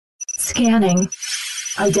Scanning.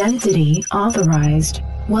 Identity authorized.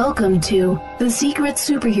 Welcome to the Secret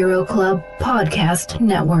Superhero Club Podcast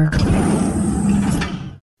Network.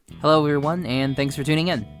 Hello, everyone, and thanks for tuning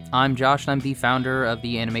in. I'm Josh, and I'm the founder of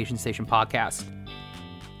the Animation Station podcast.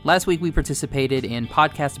 Last week, we participated in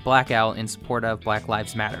Podcast Blackout in support of Black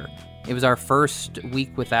Lives Matter. It was our first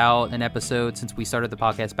week without an episode since we started the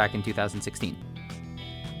podcast back in 2016.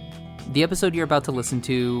 The episode you're about to listen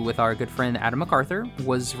to with our good friend Adam MacArthur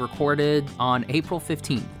was recorded on April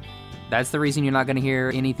 15th. That's the reason you're not going to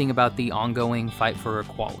hear anything about the ongoing fight for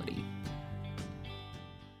equality.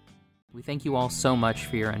 We thank you all so much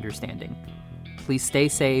for your understanding. Please stay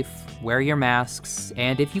safe, wear your masks,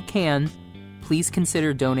 and if you can, please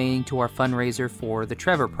consider donating to our fundraiser for the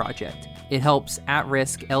Trevor Project. It helps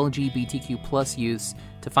at-risk LGBTQ+ youths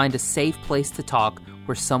to find a safe place to talk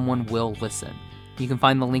where someone will listen. You can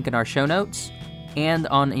find the link in our show notes and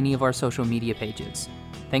on any of our social media pages.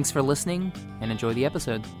 Thanks for listening, and enjoy the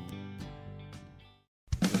episode.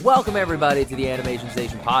 Welcome, everybody, to the Animation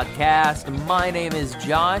Station podcast. My name is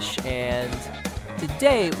Josh, and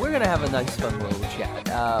today we're going to have a nice, fun little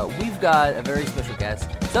chat. We've got a very special guest,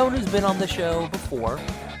 someone who's been on the show before,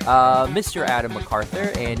 Mr. Adam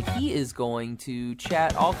MacArthur, and he is going to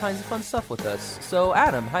chat all kinds of fun stuff with us. So,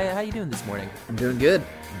 Adam, how you doing this morning? I'm doing good.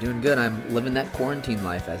 I'm living that quarantine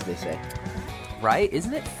life, as they say. Right?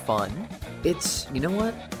 Isn't it fun? It's, you know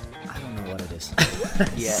what? I don't know what it is.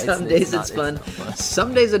 Yeah, Some days it's fun.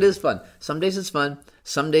 Some days it is fun. Some days it's fun.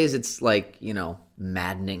 Some days it's like,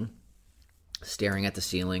 maddening. Staring at the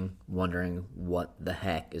ceiling, wondering what the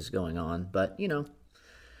heck is going on. But,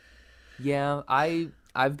 Yeah,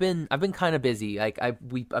 I've been kind of busy. Like I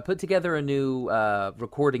put together a new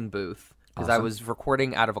recording booth because I was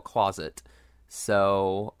recording out of a closet.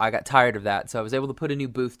 So I got tired of that. So I was able to put a new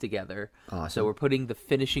booth together. Awesome. So we're putting the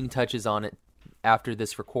finishing touches on it after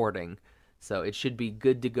this recording. So it should be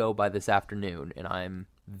good to go by this afternoon, and I'm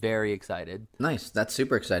very excited. Nice. That's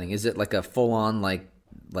super exciting. Is it like a full-on like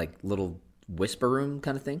little whisper room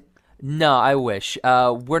kind of thing? No, I wish.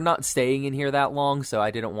 We're not staying in here that long, so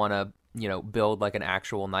I didn't want to build like an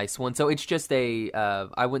actual nice one. So it's just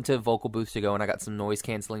I went to Vocal Booth to go, and I got some noise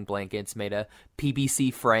canceling blankets, made a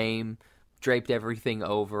PVC frame, draped everything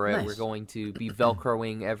over it. Nice. We're going to be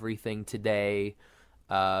Velcroing everything today.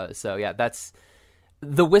 So yeah, that's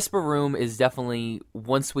the whisper room is definitely,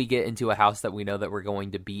 once we get into a house that we know that we're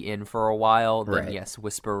going to be in for a while, then Right. Yes,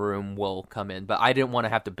 whisper room will come in. But I didn't want to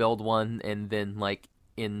have to build one and then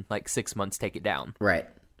in 6 months take it down. Right.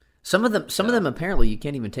 Some of them apparently you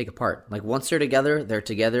can't even take apart. Like once they're together,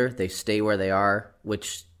 they stay where they are,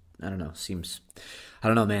 which I don't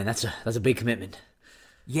know, man. That's a big commitment.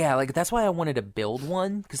 Yeah, that's why I wanted to build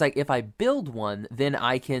one, because if I build one, then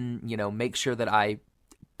I can, make sure that I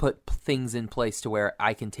put things in place to where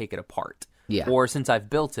I can take it apart. Yeah. Or since I've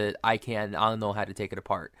built it, I'll know how to take it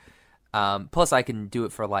apart. Plus, I can do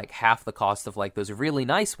it for half the cost of those really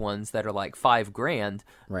nice ones that are $5,000,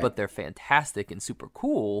 Right. but they're fantastic and super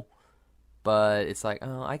cool. But it's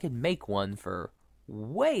I could make one for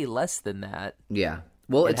way less than that. Yeah.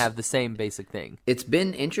 Well, and have the same basic thing. It's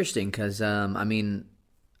been interesting because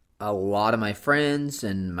a lot of my friends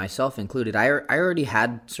and myself included, I already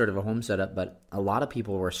had sort of a home setup, but a lot of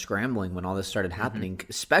people were scrambling when all this started happening,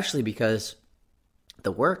 especially because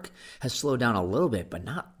the work has slowed down a little bit, but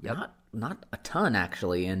not a ton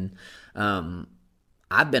actually. And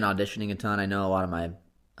I've been auditioning a ton. I know a lot of my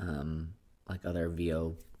other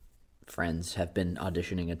VO friends have been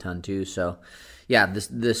auditioning a ton too. So yeah,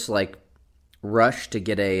 this rush to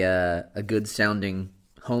get a good sounding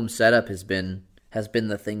home setup has been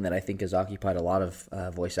the thing that I think has occupied a lot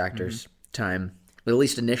of voice actors' time, at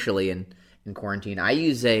least initially in quarantine. I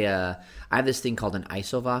have this thing called an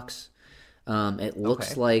Isovox. It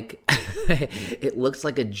looks like it looks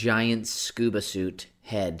like a giant scuba suit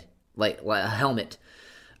head, like a helmet.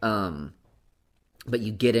 But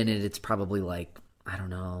you get in it, it's probably I don't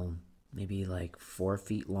know, maybe 4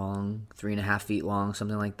 feet long, 3.5 feet long,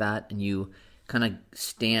 something like that, and you kind of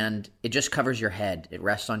stand. It just covers your head. It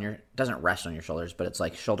doesn't rest on your shoulders, but it's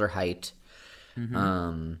shoulder height.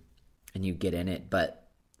 And you get in it, but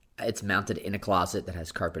it's mounted in a closet that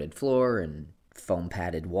has carpeted floor and foam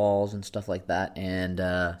padded walls and stuff like that. And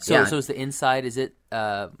so is the inside? Is it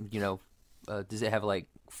does it have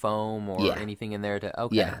foam or anything in there to?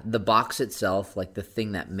 Okay. Yeah, the box itself, the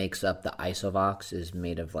thing that makes up the Isovox, is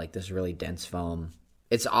made of this really dense foam.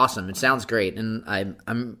 It's awesome. It sounds great, and I've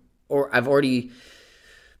already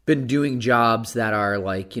been doing jobs that are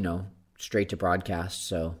straight to broadcast,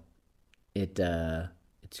 so it's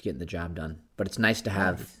getting the job done. But it's nice to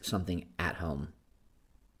have something at home.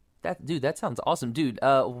 That sounds awesome, dude.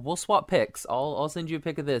 We'll swap pics. I'll send you a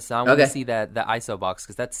pic of this. I want to see the ISO box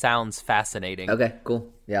because that sounds fascinating. Okay,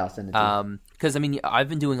 cool. Yeah, I'll send it to you. Because I mean, I've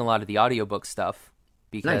been doing a lot of the audiobook stuff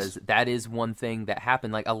because that is one thing that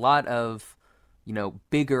happened. Like a lot of,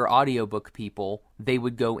 bigger audiobook people, they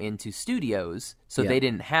would go into studios, so they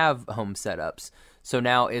didn't have home setups. So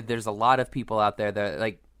now there's a lot of people out there that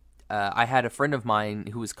like. I had a friend of mine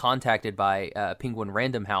who was contacted by Penguin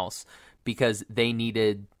Random House because they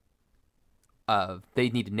needed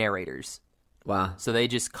narrators. Wow. So they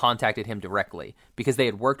just contacted him directly because they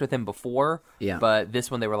had worked with him before. Yeah. But this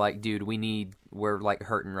one they were like, dude, we're like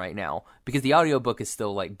hurting right now because the audiobook is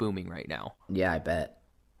still like booming right now. Yeah, I bet.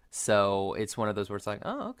 So it's one of those where it's like,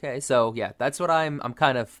 oh, okay. So yeah, that's what I'm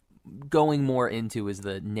kind of going more into is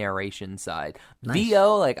the narration side. Nice.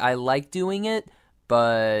 VO, like I like doing it,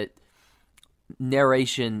 but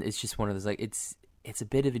narration is just one of those like it's a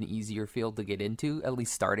bit of an easier field to get into, at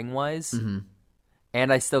least starting wise. Mm-hmm.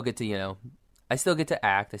 And I still get to I still get to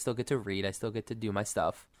act, I still get to read, I still get to do my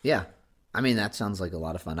stuff. Yeah, I mean that sounds like a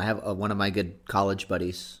lot of fun. I have one of my good college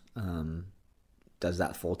buddies does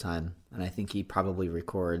that full time, and I think he probably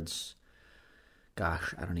records.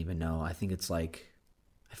 Gosh, I don't even know. I think it's like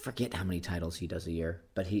I forget how many titles he does a year,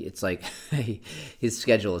 but it's like his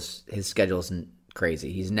schedule is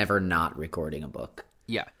crazy. He's never not recording a book.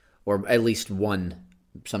 Yeah. Or at least one.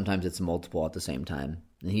 Sometimes it's multiple at the same time.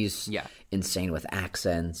 And he's insane with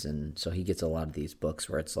accents, and so he gets a lot of these books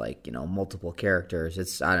where it's like, multiple characters.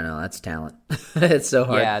 It's I don't know, that's talent. It's so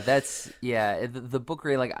hard. Yeah, the book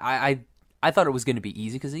reading, like I thought it was going to be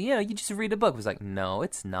easy because you just read a book. It was like, no,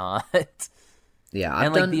 it's not. Yeah,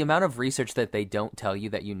 and like the amount of research that they don't tell you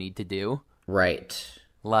that you need to do. Right.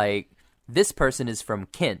 Like this person is from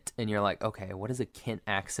Kent, and you're like, okay, what does a Kent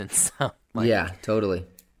accent sound like? Yeah, totally.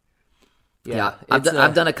 Yeah, I've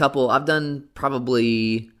done a couple. I've done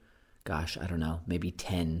probably, gosh, I don't know, maybe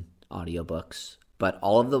 10 audiobooks. But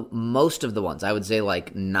most of the ones, I would say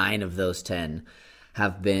like 9 of those 10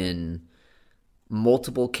 have been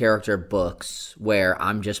multiple character books where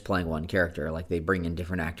I'm just playing one character. Like they bring in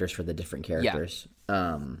different actors for the different characters.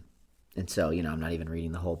 Yeah. And so, I'm not even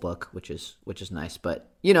reading the whole book, which is nice. But,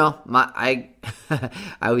 I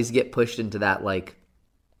always get pushed into that like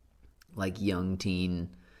young teen,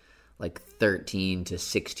 like 13 to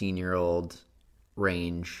 16-year-old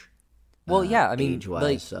range. Well, yeah, I mean, age-wise,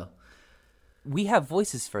 like, so we have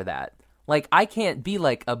voices for that. Like, I can't be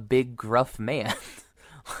like a big gruff man.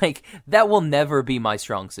 Like that will never be my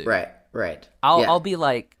strong suit. Right. I'll be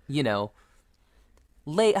like,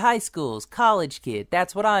 late high schools, college kid.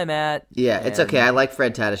 That's what I'm at. Yeah, it's okay. I like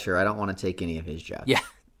Fred Tatasciore. I don't want to take any of his jobs. Yeah.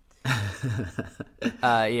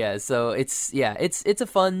 Yeah. So it's a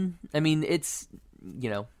fun. I mean, it's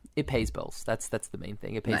it pays bills. That's the main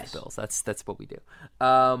thing. It pays the bills. That's what we do.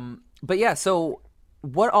 But yeah. So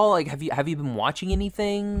what all like have you been watching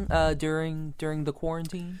anything during the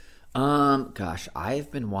quarantine? Gosh,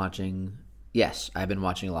 I've been watching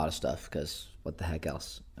a lot of stuff because what the heck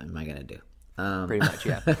else am I gonna do? Pretty much,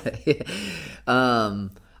 yeah.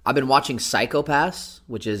 I've been watching Psycho Pass,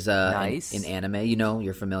 which is nice. an anime.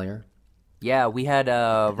 You're familiar. Yeah, we had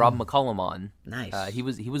Rob McCollum on. Nice. He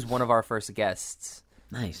was one of our first guests.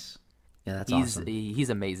 Nice. Yeah, that's awesome. He's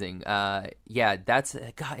amazing. Yeah,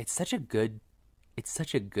 it's such a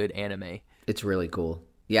good anime. It's really cool.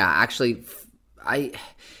 Yeah, actually,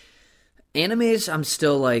 animes, I'm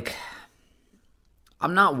still like,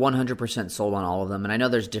 I'm not 100% sold on all of them, and I know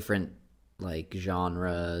there's different like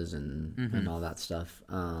genres and all that stuff.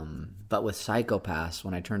 But with Psycho Pass,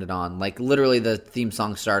 when I turned it on, like literally the theme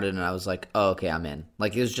song started, and I was like, oh, okay, I'm in.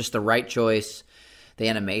 Like it was just the right choice. The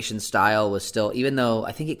animation style was still, even though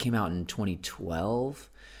I think it came out in 2012.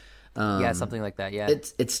 Yeah, something like that. Yeah,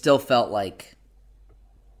 it still felt like,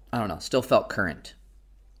 I don't know, still felt current.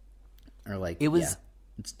 Or like it was. Yeah.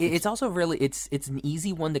 It's also really it's an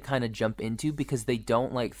easy one to kind of jump into because they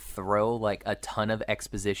don't like throw like a ton of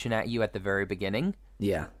exposition at you at the very beginning.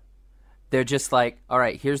 Yeah. They're just like, all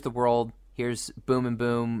right, here's the world. Here's boom and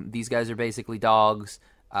boom. These guys are basically dogs.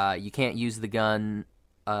 You can't use the gun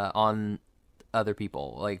on other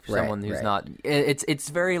people, like someone who's not. It's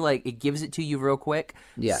very like it gives it to you real quick.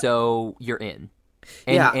 Yeah. So you're in.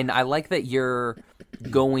 And I like that you're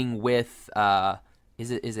going with.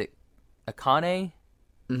 Is it Akane?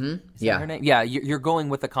 Mm-hmm. Is that her name? Yeah, you're going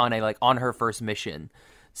with Akane like on her first mission,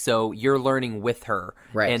 so you're learning with her,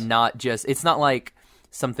 right? And not just it's not like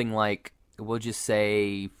something like we'll just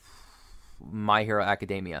say My Hero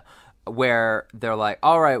Academia, where they're like,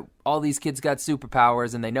 all right, all these kids got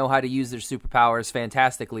superpowers and they know how to use their superpowers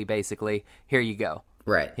fantastically. Basically, here you go.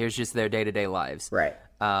 Right. Here's just their day-to-day lives. Right.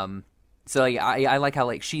 So like I like how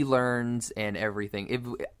like she learns and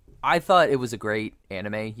everything. I thought it was a great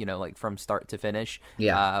anime, you know, like from start to finish.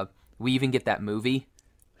 Yeah. We even get that movie.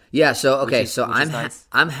 Yeah, so okay, which is nice.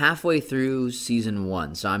 I'm halfway through season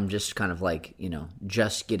 1, so I'm just kind of like,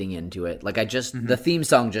 just getting into it. Like the theme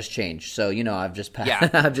song just changed, so I've just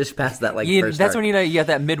passed I've just passed that first that's arc. when you get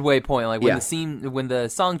that midway point, like when Yeah. when the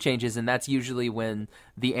song changes, and that's usually when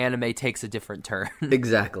the anime takes a different turn.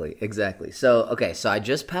 Exactly. So okay, so I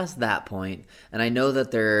just passed that point, and I know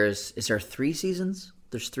that is there 3 seasons?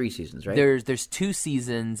 There's 3 seasons, right? There's 2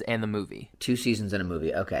 seasons and the movie. 2 seasons and a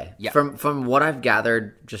movie. Okay. Yeah. From what I've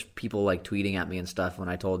gathered, just people like tweeting at me and stuff when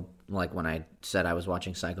I said I was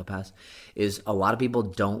watching Psycho-Pass, is a lot of people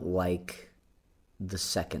don't like the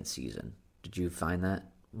second season. Did you find that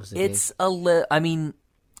was the case? I mean,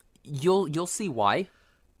 you'll see why.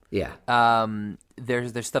 Yeah.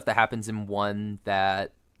 There's stuff that happens in 1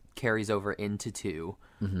 that carries over into 2,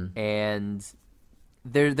 and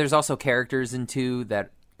there's also characters in 2 that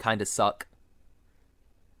kind of suck,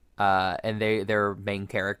 and they're main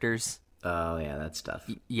characters. Oh yeah, that's tough.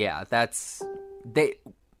 Yeah,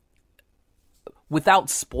 without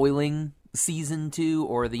spoiling season 2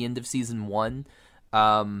 or the end of season 1,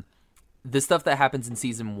 the stuff that happens in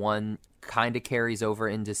season 1 kind of carries over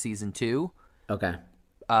into season 2. Okay.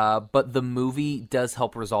 But the movie does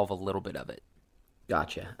help resolve a little bit of it.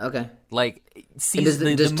 Gotcha. Okay. Like does the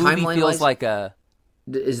movie timeline-wise- feels like a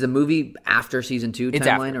Is the movie after season 2 It's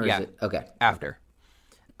timeline, after, or yeah. is it okay? after.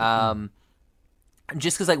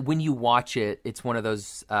 Just because like when you watch it, it's one of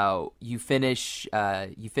those you finish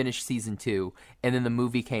season 2, and then the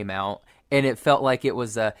movie came out, and it felt like it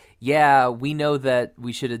was we know that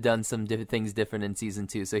we should have done some things different in season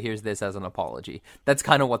 2, so here's this as an apology. That's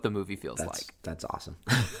kind of what the movie feels like. That's awesome.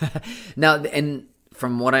 Now, and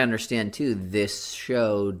from what I understand too, this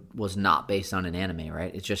show was not based on an anime,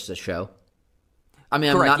 right? It's just a show. I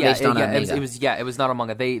mean, Correct, not based on a manga. It was not a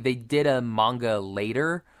manga. They did a manga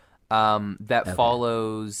later that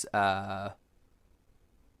follows oh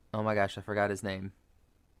my gosh, I forgot his name.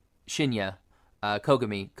 Shinya,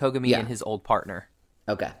 Kogami and his old partner.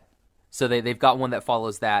 Okay. So they've got one that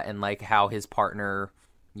follows that, and like how his partner,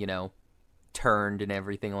 turned and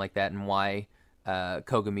everything like that, and why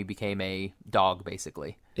Kogami became a dog,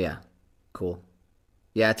 basically. Yeah. Cool.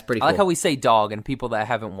 Yeah, it's pretty cool. I like how we say dog, and people that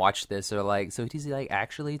haven't watched this are like, so does he like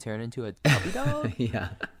actually turn into a puppy dog? Yeah.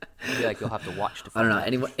 I feel like you'll have to watch to I don't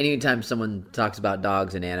find know. out. Anytime someone talks about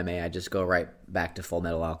dogs in anime, I just go right back to Full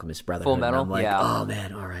Metal Alchemist Brotherhood. Full Metal? And I'm like, Yeah. oh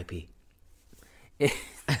man, R.I.P.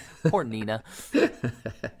 Poor Nina.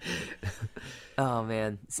 Oh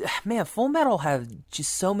man, Full Metal have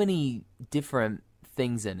just so many different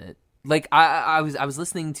things in it. Like I was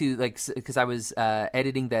listening to because I was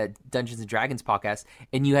editing that Dungeons and Dragons podcast,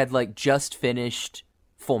 and you had like just finished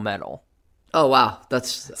Full Metal. Oh wow,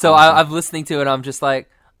 that's So awesome. I'm listening to it. I'm just like,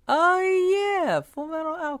 oh yeah, Full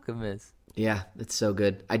Metal Alchemist. Yeah, it's so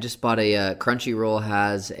good. I just bought a Crunchyroll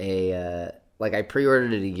has a I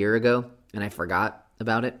pre-ordered it a year ago and I forgot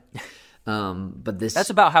about it. But That's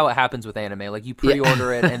about how it happens with anime. Like you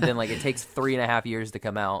pre-order it, and then like it takes 3.5 years to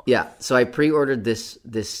come out. Yeah, so I pre-ordered this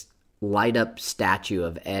light up statue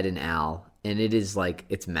of Ed and Al, and it is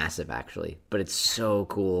it's massive actually, but it's so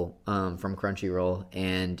cool from Crunchyroll,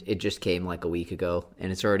 and it just came like a week ago,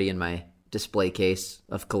 and it's already in my display case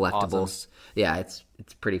of collectibles. Awesome. Yeah, it's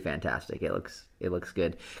pretty fantastic. It looks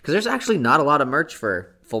good because there's actually not a lot of merch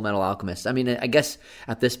for Full Metal Alchemist. I mean, I guess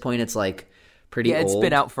at this point it's pretty old. Yeah, it's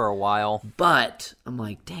been out for a while. But I'm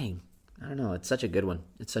like, dang, I don't know. It's such a good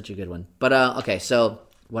one. But okay, so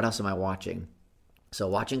what else am I watching? So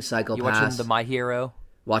watching Psycho-Pass. You watching the My Hero?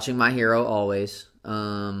 Watching My Hero always.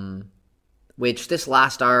 Which this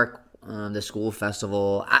last arc, the school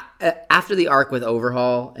festival, after the arc with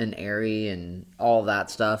Overhaul and Eri and all that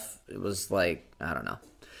stuff, it was I don't know.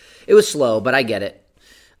 It was slow, but I get it.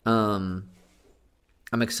 I'm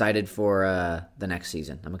excited for the next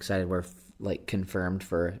season. I'm excited we're confirmed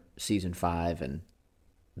for season 5 and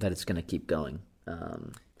that it's going to keep going.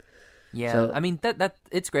 Yeah, So- I mean that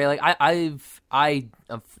it's great. Like I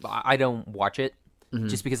don't watch it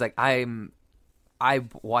just because I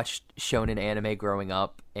watched shonen anime growing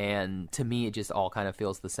up, and to me it just all kind of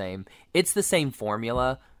feels the same. It's the same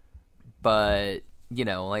formula, but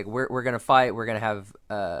we're gonna fight. We're gonna have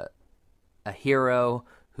a hero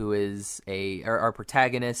who is our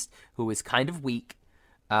protagonist who is kind of weak.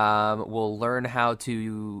 Will learn how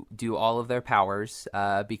to do all of their powers,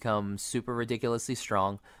 become super ridiculously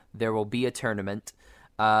strong. There will be a tournament.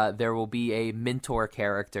 There will be a mentor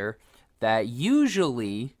character that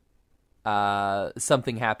usually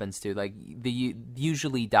something happens to. They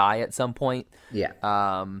usually die at some point.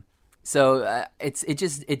 Yeah. So it's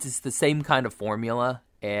the same kind of formula,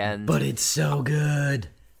 and But it's so good.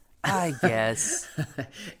 I guess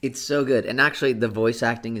It's so good. And actually, the voice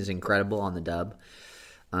acting is incredible on the dub.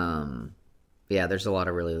 Yeah, there's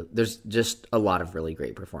just a lot of really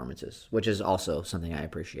great performances, which is also something I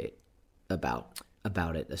appreciate about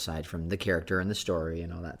it, aside from the character and the story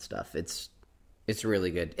and all that stuff. It's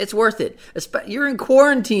really good. It's worth it. You're in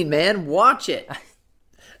quarantine, man. Watch it.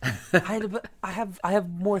 I have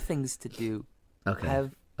more things to do. Okay.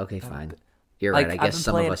 Okay, fine. You're right. I guess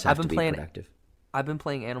some of us have to be productive. I've been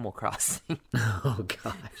playing Animal Crossing. Oh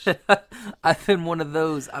gosh. I've been one of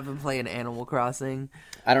those. I've been playing Animal Crossing.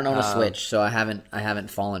 I don't own a Switch, so I haven't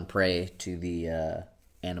fallen prey to the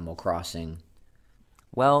Animal Crossing.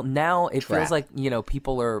 Well, now it trap. feels like,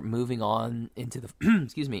 people are moving on into the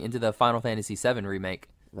into the Final Fantasy VII remake.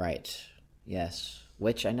 Right. Yes.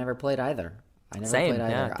 Which I never played either. Same.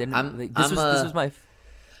 Yeah.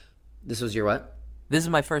 This was your what? This is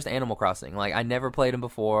my first Animal Crossing. Like, I never played them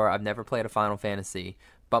before. I've never played a Final Fantasy.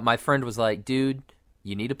 But my friend was like, dude,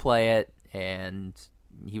 you need to play it. And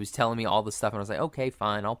he was telling me all this stuff. And I was like, okay,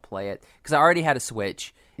 fine, I'll play it. Because I already had a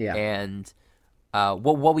Switch. Yeah. And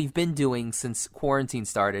what we've been doing since quarantine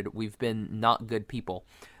started, we've been not good people.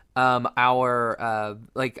 I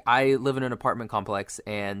live in an apartment complex.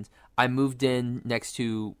 And I moved in next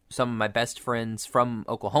to some of my best friends from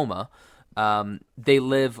Oklahoma. They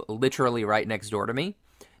live literally right next door to me.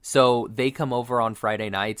 So they come over on Friday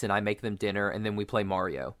nights and I make them dinner and then we play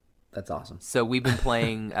Mario. That's awesome. So we've been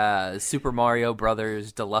playing Super Mario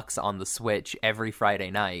Brothers Deluxe on the Switch every Friday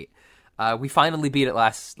night. We finally beat it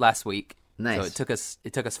last week. Nice. So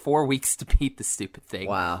it took us 4 weeks to beat the stupid thing.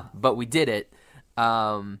 Wow. But we did it.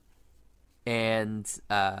 So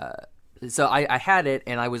I had it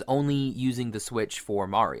and I was only using the Switch for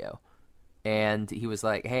Mario. And he was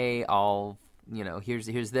like, hey,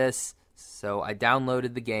 here's this. So I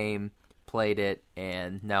downloaded the game, played it,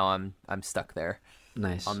 and now I'm stuck there.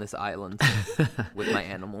 Nice. On this island with my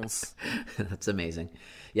animals. That's amazing.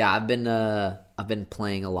 Yeah, I've been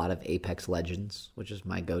playing a lot of Apex Legends, which is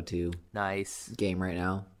my go-to game right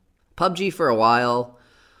now. PUBG for a while,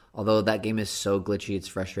 although that game is so glitchy, it's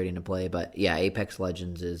frustrating to play. But yeah, Apex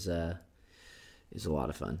Legends is a lot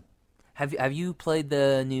of fun. Have you played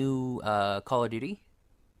the new Call of Duty?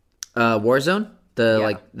 Warzone?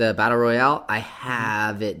 The Battle Royale? I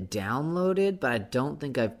have it downloaded, but I don't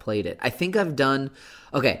think I've played it. I think I've done...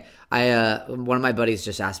 Okay, one of my buddies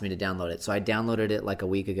just asked me to download it, so I downloaded it like a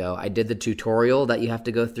week ago. I did the tutorial that you have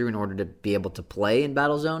to go through in order to be able to play in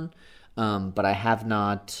Battlezone, but I have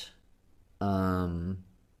not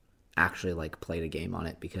actually played a game on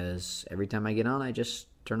it because every time I get on, I just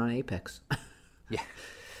turn on Apex. Yeah.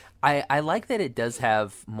 I like that it does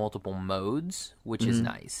have multiple modes, which is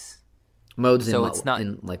nice. Modes so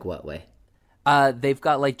in what way? They've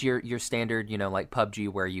got your standard, PUBG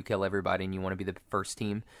where you kill everybody and you want to be the first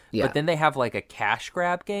team. Yeah. But then they have a cash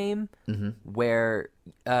grab game where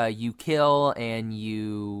you kill and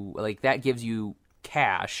you that gives you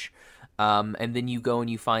cash, and then you go and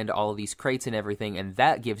you find all of these crates and everything, and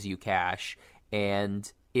that gives you cash.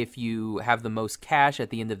 And if you have the most cash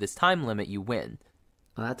at the end of this time limit, you win.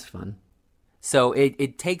 Oh, that's fun. So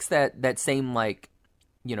it takes that same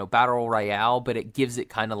battle royale, but it gives it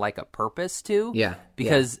kind of a purpose too. Yeah.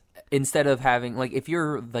 Because instead of having if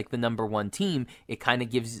you're the number one team, it kind of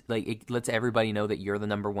gives it lets everybody know that you're the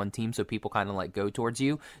number one team, so people kind of go towards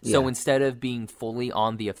you. So instead of being fully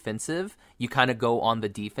on the offensive, you kind of go on the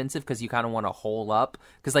defensive because you kind of want to hole up.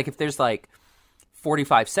 Because if there's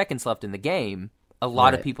 45 seconds left in the game, a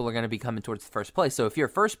lot of people are going to be coming towards the first place. So if you're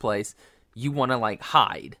first place, you want to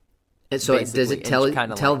hide. And so does it tell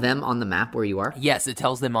them on the map where you are? Yes, it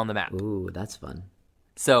tells them on the map. Ooh, that's fun.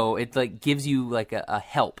 So it gives you a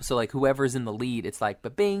help. So whoever's in the lead, it's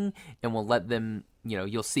ba-bing, and we'll let them,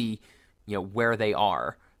 you'll see, where they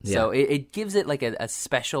are. Yeah. So it gives it a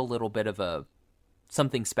special little bit of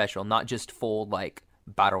something special, not just full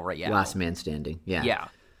battle royale. Last man standing. Yeah. Yeah.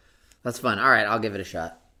 That's fun. All right, I'll give it a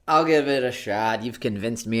shot. You've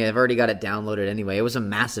convinced me. I've already got it downloaded anyway. It was a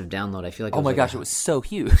massive download. I feel like oh my gosh, it was so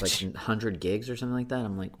huge. 100 gigs or something like that.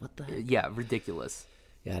 I'm like, what the heck? Yeah, ridiculous.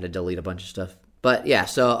 Yeah, I had to delete a bunch of stuff. But yeah,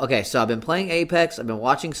 so I've been playing Apex. I've been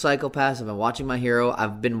watching Psycho Pass. I've been watching My Hero.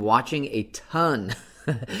 I've been watching a ton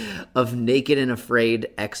of Naked and Afraid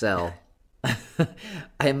XL. I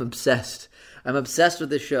am obsessed. I'm obsessed with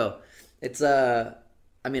this show. It's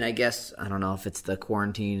I guess, I don't know if it's the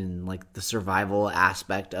quarantine and the survival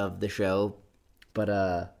aspect of the show,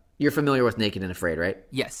 but you're familiar with Naked and Afraid, right?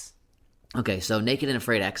 Yes. Okay, so Naked and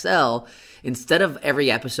Afraid XL, instead of every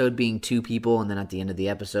episode being 2 people and then at the end of the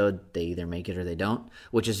episode they either make it or they don't,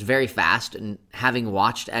 which is very fast, and having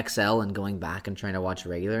watched XL and going back and trying to watch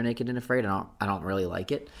regular Naked and Afraid, I don't really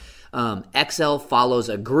like it. XL follows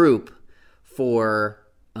a group for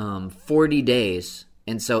 40 days,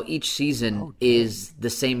 and so each season is the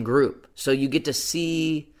same group. So you get to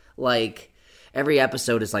see, like, every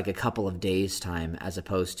episode is like a couple of days time as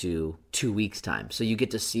opposed to 2 weeks time. So you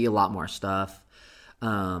get to see a lot more stuff.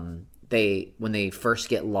 When they first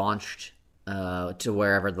get launched to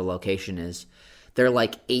wherever the location is, they're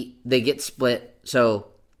like 8. They get split. So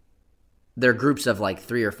they're groups of like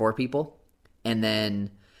 3 or 4 people. And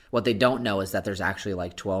then what they don't know is that there's actually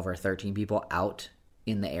like 12 or 13 people out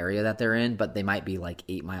in the area that they're in, but they might be like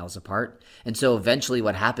 8 miles apart. And so eventually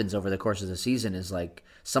what happens over the course of the season is like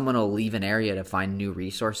someone will leave an area to find new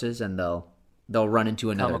resources, and they'll run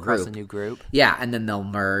into another Come across group. a new group. Yeah, and then they'll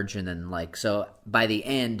merge, and then like, so by the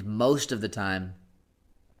end, most of the time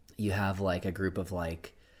you have like a group of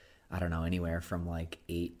like, I don't know, anywhere from like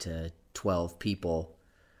 8 to 12 people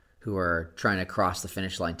who are trying to cross the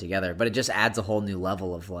finish line together. But it just adds a whole new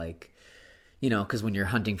level of like, you know, because when you're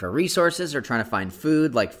hunting for resources or trying to find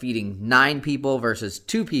food, like feeding 9 people versus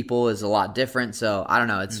 2 people is a lot different. So I don't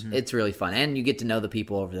know, it's really fun, and you get to know the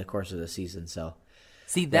people over the course of the season. So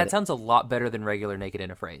See, that sounds a lot better than regular Naked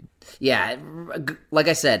and Afraid. yeah, like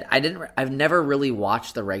I said, I've never really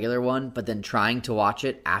watched the regular one, but then trying to watch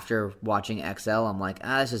it after watching XL, I'm like,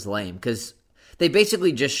 this is lame, because they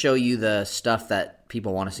basically just show you the stuff that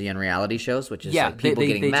people want to see on reality shows, which is like people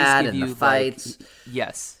getting mad and the fights. Like,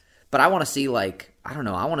 yes. But I want to see, like, I don't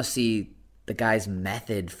know, I want to see the guy's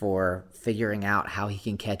method for figuring out how he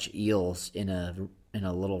can catch eels in a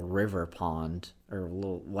little river pond or a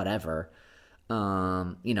little whatever.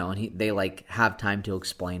 You know, and they like have time to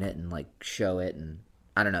explain it and like show it, and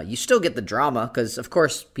I don't know. You still get the drama because, of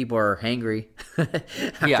course, people are hangry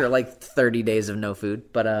after like 30 days of no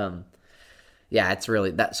food. But yeah, it's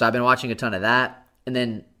really that. So I've been watching a ton of that, and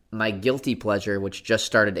then my guilty pleasure, which just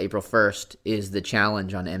started April 1st, is The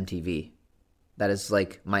Challenge on MTV. That is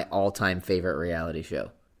like my all-time favorite reality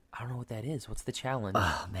show. I don't know what that is. What's The Challenge?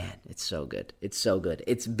 Oh, man, it's so good. It's so good.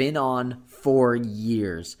 It's been on for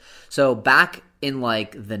years. So back in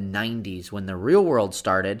like the 90s when The Real World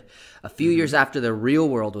started, a few years after The Real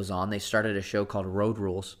World was on, they started a show called Road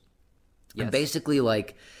Rules. Yes. And basically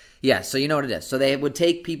like, yeah, so you know what it is. So they would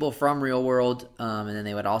take people from Real World, and then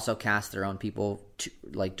they would also cast their own people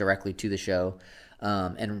like directly to the show.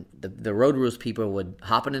 And the Road Rules people would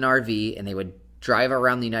hop in an RV and they would drive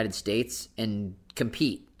around the United States and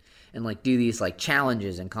compete and like do these like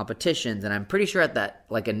challenges and competitions. And I'm pretty sure at that,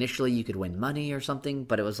 like initially you could win money or something,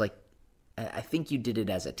 but it was like, I think you did it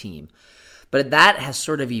as a team. But that has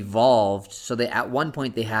sort of evolved. So at one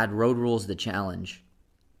point they had Road Rules the Challenge.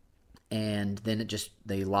 And then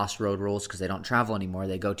they lost Road Rules because they don't travel anymore.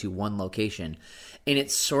 They go to one location. And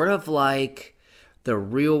it's sort of like The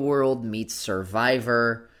Real World meets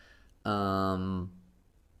Survivor,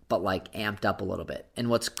 but like amped up a little bit. And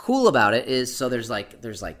what's cool about it is, so there's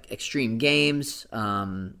like extreme games.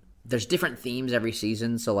 There's different themes every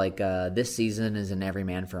season. So like this season is an Every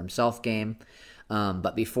Man for Himself game.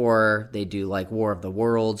 But before they do like War of the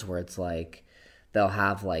Worlds, where it's like they'll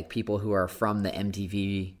have like people who are from the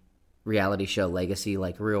MTV reality show legacy,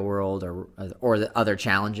 like Real World or the other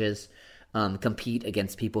challenges, compete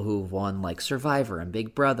against people who've won like Survivor and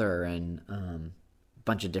Big Brother and a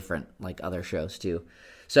bunch of different like other shows too.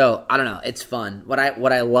 So I don't know, it's fun. What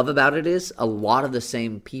I love about it is a lot of the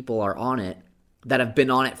same people are on it that have been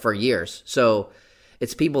on it for years. So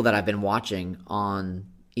it's people that I've been watching on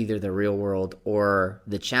either The Real World or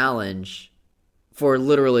The Challenge for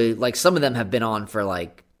literally, like, some of them have been on for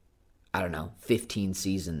like, I don't know, 15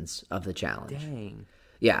 seasons of The Challenge. Dang.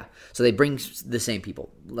 Yeah. So they bring the same people,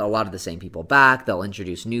 a lot of the same people back. They'll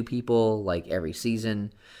introduce new people like every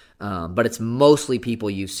season. But it's mostly people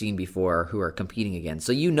you've seen before who are competing again.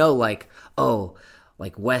 So you know, like, oh,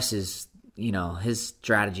 like Wes is, you know, his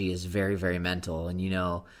strategy is very, very mental. And you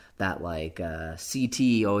know that like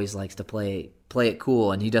CT always likes to play it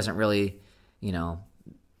cool, and he doesn't really, you know,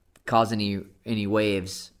 cause any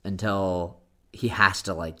waves until he has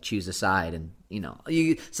to like choose a side, and you know,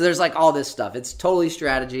 so there's like all this stuff. It's totally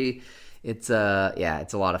strategy. It's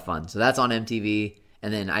it's a lot of fun. So that's on MTV,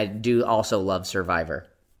 and then I do also love Survivor.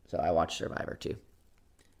 So I watch Survivor too.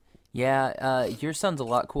 Yeah, your son's a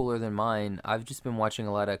lot cooler than mine. I've just been watching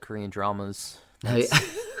a lot of Korean dramas.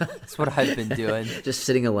 That's what I've been doing. Just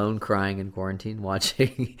sitting alone, crying in quarantine,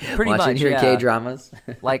 watching much, your yeah. K-dramas.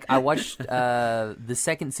 Like, I watched the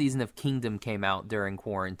second season of Kingdom came out during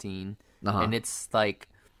quarantine, and it's like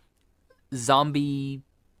zombie,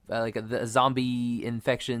 the zombie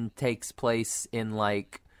infection takes place in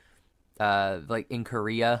like in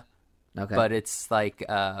Korea, Okay. but it's like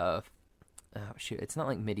it's not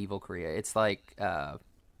like medieval Korea. It's like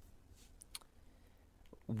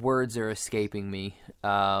words are escaping me.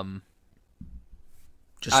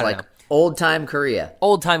 Just I don't like know. old time Korea.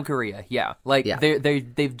 Old time Korea, yeah. Like Yeah.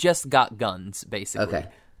 they've just got guns, basically. Okay.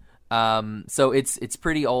 So it's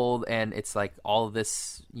pretty old, and it's like all of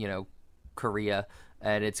this, Korea,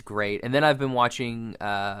 and it's great. And then I've been watching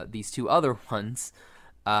these two other ones.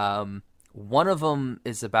 One of them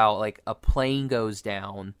is about like a plane goes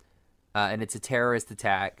down, and it's a terrorist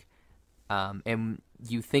attack, and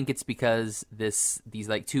you think it's because these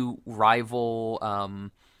like two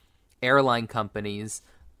rival airline companies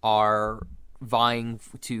are vying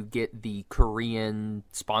to get the Korean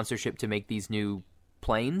sponsorship to make these new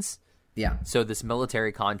planes. Yeah. So this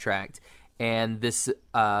military contract, and this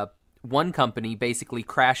one company basically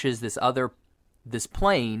crashes this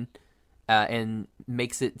plane and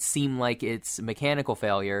makes it seem like it's mechanical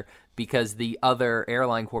failure because the other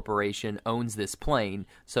airline corporation owns this plane.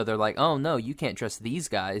 So they're like, oh no, you can't trust these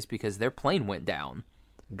guys because their plane went down.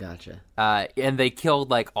 Gotcha. And they killed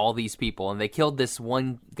like all these people, and they killed this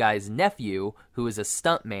one guy's nephew who is a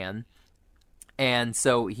stuntman. And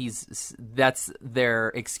so that's their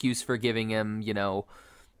excuse for giving him,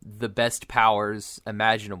 the best powers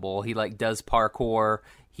imaginable. He like does parkour.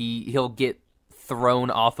 He'll get thrown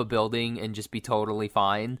off a building and just be totally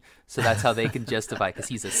fine. So that's how they can justify, because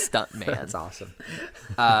he's a stuntman. That's awesome.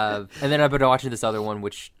 And then I've been watching this other one,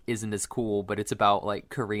 which isn't as cool, but it's about like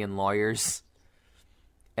Korean lawyers.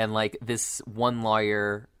 And like this one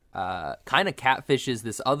lawyer kind of catfishes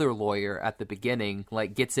this other lawyer at the beginning,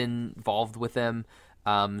 like gets involved with him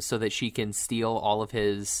so that she can steal all of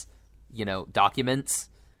his, documents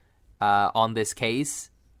on this case,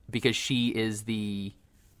 because she is the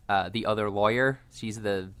other lawyer. She's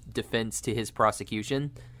the defense to his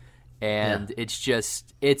prosecution. And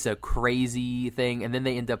it's a crazy thing. And then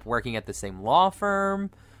they end up working at the same law firm,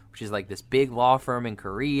 which is like this big law firm in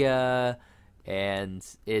Korea. And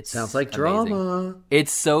it Sounds like amazing. drama.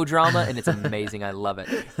 It's so drama, and it's amazing. I love it.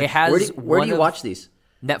 It has Where do you watch these?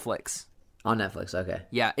 Netflix. On Netflix. Okay.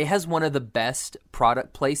 Yeah, it has one of the best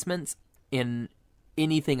product placements in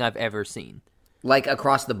anything I've ever seen. Like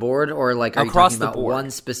across the board, or like are Across you the talking about board.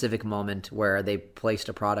 one specific moment where they placed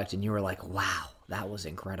a product and you were like, "Wow, that was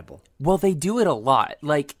incredible." Well, they do it a lot.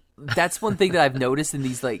 Like that's one thing that I've noticed in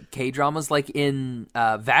these like K-dramas, like in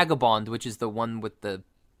Vagabond, which is the one with the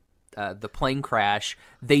plane crash.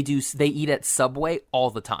 They eat at Subway all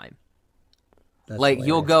the time. That's like hilarious.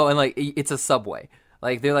 you'll go and like it's a Subway.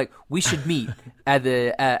 Like they're like, we should meet at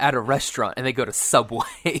a restaurant, and they go to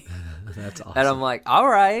Subway. That's awesome. And I'm like, all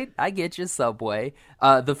right, I get you, Subway.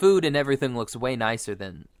 The food and everything looks way nicer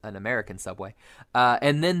than an American Subway.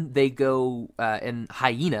 And then they go in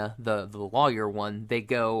Hyena, the lawyer one. They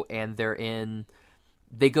go and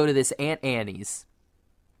they go to this Aunt Annie's,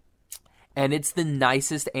 and it's the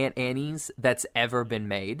nicest Aunt Annie's that's ever been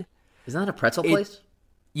made. Isn't that a pretzel place?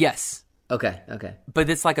 Yes. Okay. But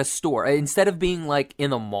it's like a store. Instead of being like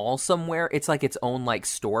in a mall somewhere, it's like its own like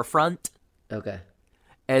storefront. Okay.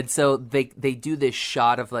 And so they do this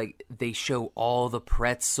shot of like, they show all the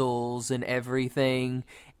pretzels and everything,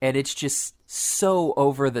 and it's just so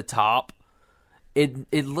over the top.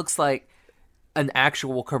 It looks like an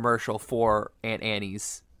actual commercial for Aunt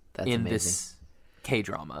Annie's. That's in amazing. This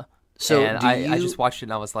K-drama. So and I just watched it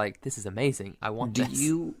and I was like, this is amazing. I want this.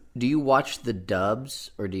 Do you watch the dubs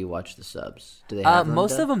or do you watch the subs? Do they have them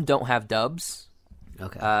most dubbed? of them don't have dubs.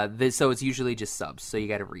 Okay. So it's usually just subs, so you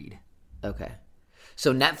got to read. Okay.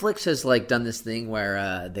 So Netflix has like done this thing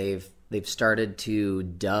where they've started to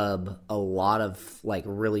dub a lot of like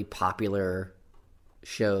really popular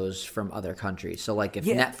shows from other countries. So like if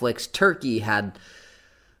Netflix Turkey had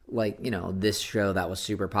like, this show that was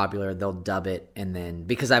super popular, they'll dub it. And then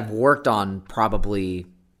because I've worked on probably,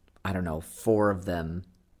 I don't know, 4 of them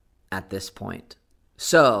at this point.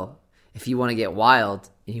 So if you want to get wild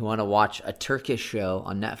and you want to watch a Turkish show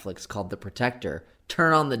on Netflix called The Protector,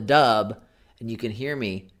 turn on the dub and you can hear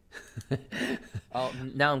me. Oh,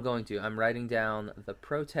 now I'm going to. I'm writing down The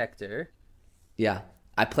Protector. Yeah.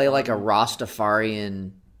 I play like a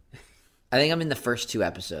Rastafarian. I think I'm in the first 2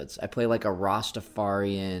 episodes. I play like a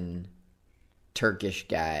Rastafarian Turkish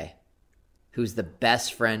guy who's the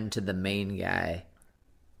best friend to the main guy.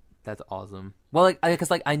 That's awesome. Well,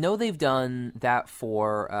 because I know they've done that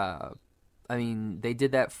for. They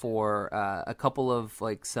did that for a couple of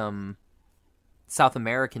like some South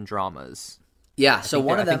American dramas. Yeah. So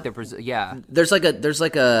one of them. yeah. There's like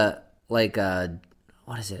a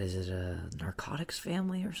what is it? Is it a Narcotics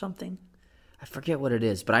Family or something? I forget what it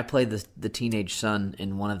is, but I played the teenage son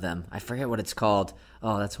in one of them. I forget what it's called.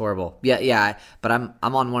 Oh, that's horrible. Yeah. But I'm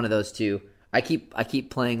on one of those too. I keep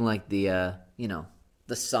playing like the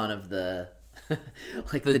the son of the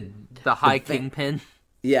like the high kingpin.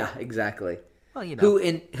 Yeah, exactly. Well, you know,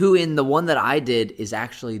 who in the one that I did is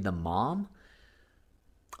actually the mom.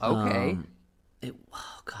 Okay.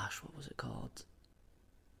 Oh gosh, what was it called?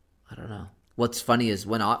 I don't know. What's funny is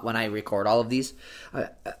when I record all of these,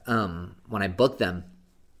 when I book them,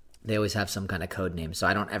 they always have some kind of code name, so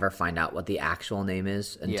I don't ever find out what the actual name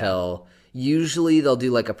is until usually they'll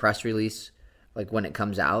do like a press release, like when it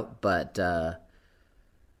comes out. But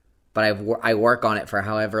I work on it for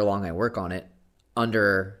however long I work on it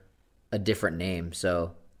under a different name,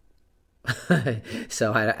 so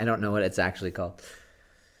so I don't know what it's actually called.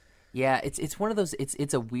 Yeah, it's one of those.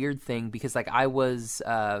 It's a weird thing because like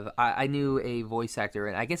I knew a voice actor,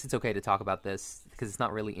 and I guess it's okay to talk about this because it's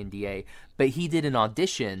not really NDA. But he did an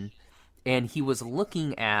audition, and he was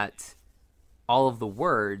looking at all of the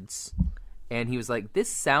words, and he was like, "This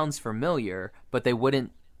sounds familiar," but they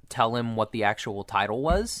wouldn't tell him what the actual title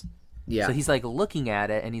was. Yeah. So he's like looking at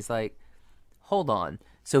it, and he's like, "Hold on."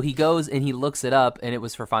 So he goes and he looks it up, and it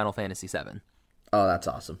was for Final Fantasy VII. Oh, that's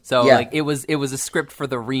awesome. So like it was a script for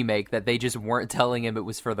the remake that they just weren't telling him it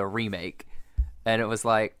was for the remake, and it was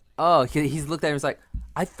like, oh, he's looked at it and was like,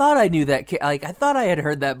 I thought I knew that, like I thought I had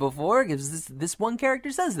heard that before because this one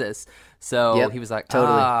character says this. So he was like,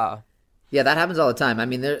 totally. Yeah, that happens all the time. I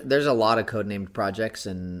mean, there's a lot of codenamed projects,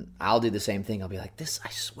 and I'll do the same thing. I'll be like, I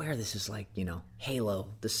swear this is like Halo.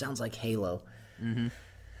 This sounds like Halo.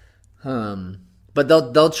 Mm-hmm. But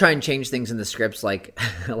they'll try and change things in the scripts, like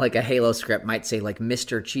like a Halo script might say like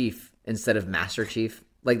Mr. Chief instead of Master Chief,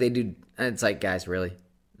 like they do. And it's like, guys, really,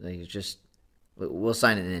 we'll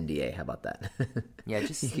sign an NDA. How about that? Yeah,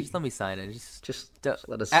 just let me sign it. Just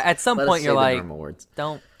let us. At some point, you're like,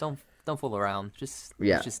 don't fool around. Just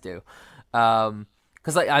do.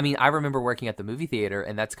 Because like I mean, I remember working at the movie theater,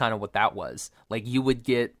 and that's kind of what that was. Like you would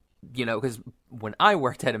get, because when I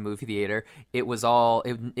worked at a movie theater, it was all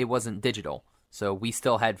it wasn't digital. So we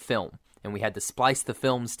still had film, and we had to splice the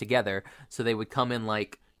films together. So they would come in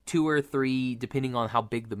like 2 or 3, depending on how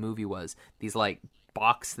big the movie was, these like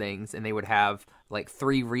box things, and they would have like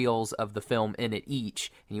 3 reels of the film in it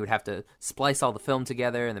each, and you would have to splice all the film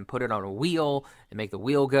together and then put it on a wheel and make the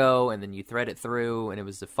wheel go, and then you thread it through, and it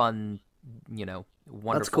was a fun,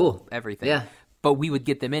 wonderful, that's cool. Everything. Yeah. But we would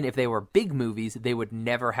get them in. If they were big movies, they would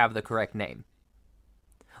never have the correct name.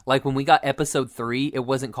 Like when we got episode 3, it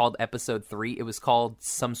wasn't called episode 3. It was called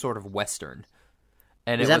some sort of Western.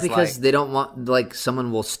 And is that because they don't want, like,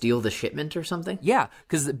 someone will steal the shipment or something? Yeah,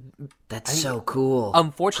 because that's so cool.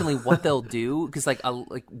 Unfortunately, what they'll do, because like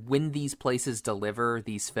when these places deliver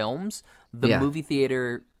these films, the movie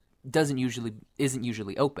theater isn't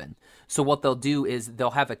usually open. So what they'll do is they'll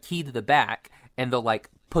have a key to the back, and they'll like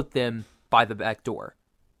put them by the back door.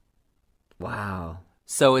 Wow.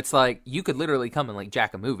 So it's like you could literally come and like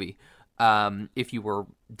jack a movie if you were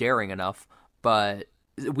daring enough. But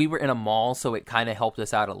we were in a mall, so it kind of helped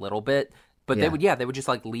us out a little bit. But they would just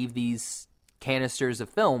like leave these canisters of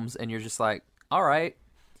films, and you're just like, all right,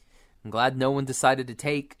 I'm glad no one decided to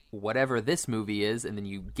take whatever this movie is. And then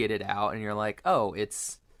you get it out, and you're like, oh,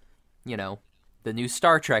 it's, the new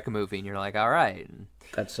Star Trek movie. And you're like, all right. And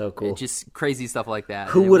that's so cool. Just crazy stuff like that.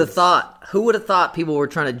 Who would have thought? Who would have thought people were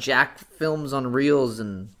trying to jack films on reels?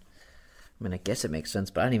 And I mean, I guess it makes sense,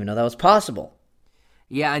 but I didn't even know that was possible.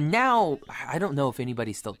 Yeah, and now I don't know if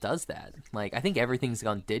anybody still does that. Like, I think everything's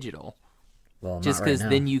gone digital. Well, just because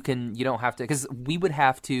then you don't have to. Because we would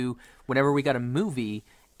have to, whenever we got a movie,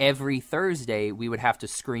 every Thursday we would have to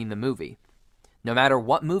screen the movie, no matter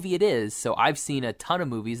what movie it is. So I've seen a ton of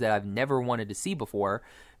movies that I've never wanted to see before.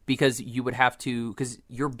 Because you would have to, because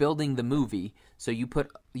you're building the movie, so you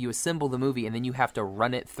assemble the movie, and then you have to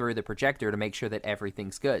run it through the projector to make sure that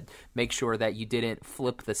everything's good. Make sure that you didn't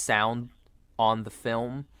flip the sound on the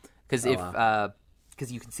film, because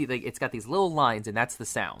because you can see like it's got these little lines, and that's the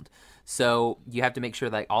sound. So you have to make sure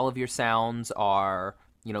that all of your sounds are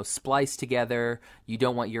spliced together. You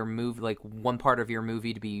don't want your movie, like one part of your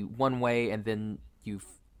movie, to be one way, and then you've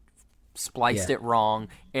spliced it wrong,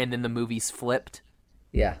 and then the movie's flipped.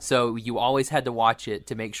 Yeah. So you always had to watch it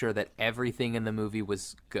to make sure that everything in the movie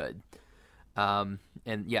was good. And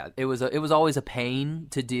yeah, it was always a pain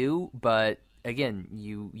to do, but again,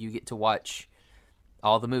 you get to watch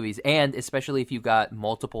all the movies, and especially if you got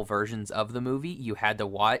multiple versions of the movie, you had to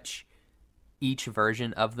watch each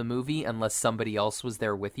version of the movie unless somebody else was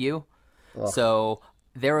there with you. Ugh. So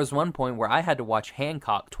there was one point where I had to watch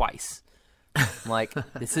Hancock twice. I'm like,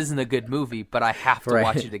 this isn't a good movie, but I have to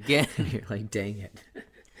watch it again. You're like, dang it.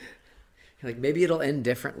 You're like, maybe it'll end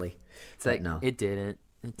differently. It's like, no, it didn't.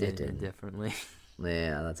 It didn't end differently.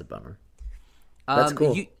 Yeah, that's a bummer. That's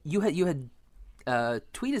cool. You had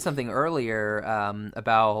tweeted something earlier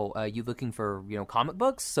about you looking for comic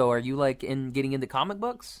books. So are you like getting into comic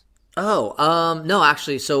books? Oh, no,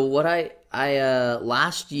 actually. So what I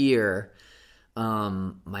last year,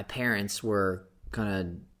 my parents were kind of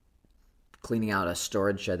cleaning out a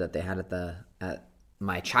storage shed that they had at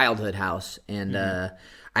my childhood house, and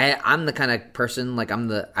I'm the kind of person like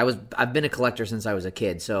I've been a collector since I was a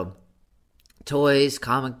kid. So toys,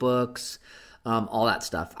 comic books, all that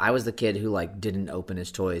stuff. I was the kid who like didn't open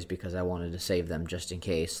his toys because I wanted to save them just in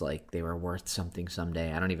case like they were worth something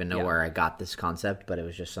someday. I don't even know where I got this concept, but it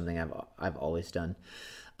was just something I've always done.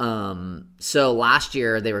 So last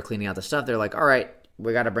year they were cleaning out the stuff. They're like, all right,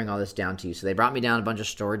 we got to bring all this down to you. So they brought me down a bunch of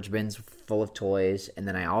storage bins full of toys. And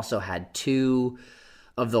then I also had 2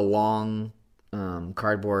 of the long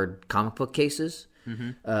cardboard comic book cases,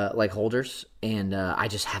 like holders. And I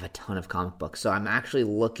just have a ton of comic books. So I'm actually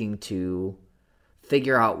looking to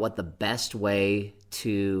figure out what the best way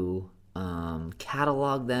to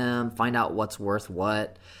catalog them, find out what's worth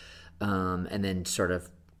what, and then sort of,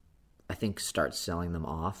 I think, start selling them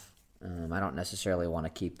off. I don't necessarily want to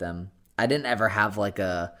keep them. I didn't ever have like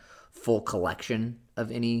a full collection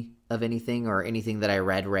of anything or anything that I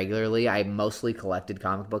read regularly. I mostly collected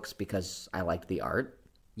comic books because I liked the art.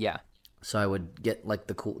 Yeah. So I would get like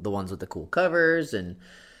the ones with the cool covers, and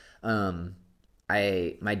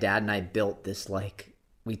my dad and I built this, like,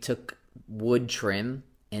 we took wood trim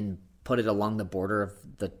and put it along the border of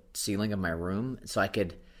the ceiling of my room, so I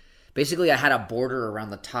had a border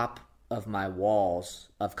around the top of my walls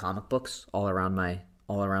of comic books all around my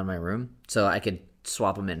room, so I could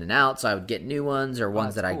swap them in and out. So I would get new ones or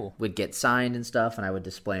ones that cool. I would get signed and stuff, and I would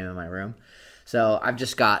display them in my room. So I've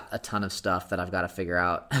just got a ton of stuff that I've got to figure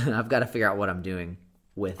out. I've got to figure out what I'm doing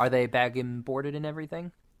with. Are they bagged and boarded and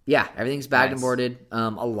everything? Yeah, everything's bagged and boarded. A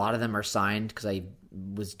lot of them are signed because I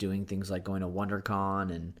was doing things like going to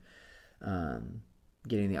WonderCon and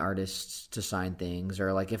getting the artists to sign things,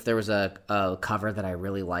 or like if there was a cover that I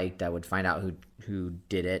really liked, I would find out who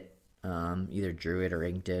did it, either drew it or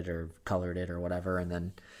inked it or colored it or whatever, and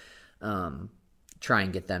then try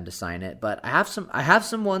and get them to sign it. But I have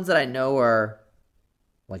some ones that I know are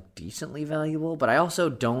like decently valuable, but I also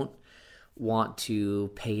don't want to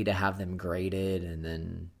pay to have them graded, and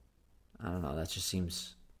then I don't know, that just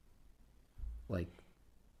seems like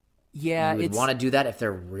you would want to do that if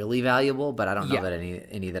they're really valuable, but I don't know that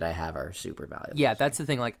any that I have are super valuable. Yeah, that's the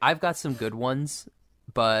thing. Like, I've got some good ones,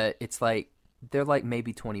 but it's like they're like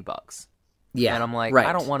maybe $20. Yeah, and I'm like, right.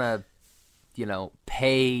 I don't want to,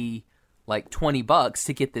 pay like $20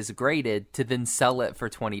 to get this graded to then sell it for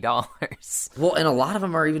 $20. Well, and a lot of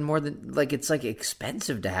them are even more than, like, it's like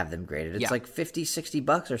expensive to have them graded. It's like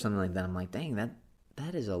 $50-$60 or something like that. I'm like, dang,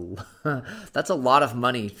 that is that's a lot of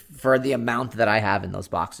money for the amount that I have in those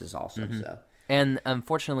boxes also. Mm-hmm. So, and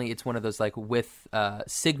unfortunately it's one of those, like, with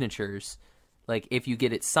signatures, like if you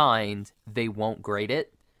get it signed, they won't grade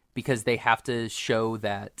it because they have to show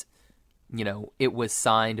that it was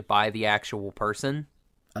signed by the actual person.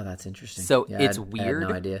 Oh, that's interesting. So it's weird.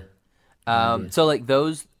 I had no idea. So like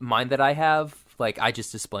mine that I have, like I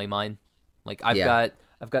just display mine. Like I've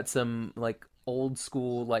got some like old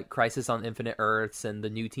school like Crisis on Infinite Earths and the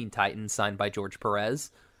New Teen Titans signed by George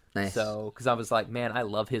Perez. Nice. So because I was like, man, I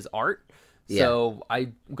love his art. So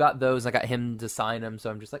I got those. I got him to sign them. So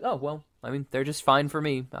I'm just like, oh well. I mean, they're just fine for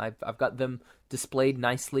me. I've got them displayed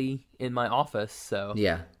nicely in my office. So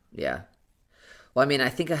yeah. Well, I mean, I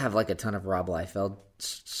think I have like a ton of Rob Liefeld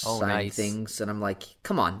signed things, and I'm like,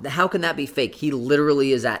 come on, how can that be fake? He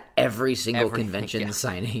literally is at every single convention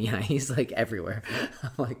signing. Yeah, he's like everywhere.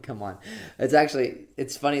 I'm like, come on.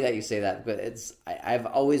 It's funny that you say that, but I've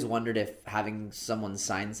always wondered if having someone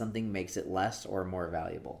sign something makes it less or more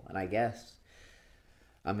valuable, and I guess.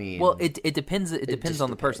 I mean, well, it depends. It depends on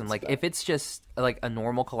the person. Like, if it's just like a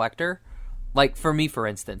normal collector, like for me, for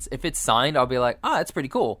instance, if it's signed, I'll be like, oh, that's pretty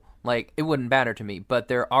cool. Like, it wouldn't matter to me. But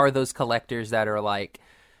there are those collectors that are like,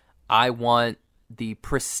 I want the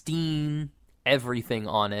pristine everything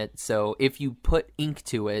on it. So if you put ink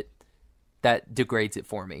to it, that degrades it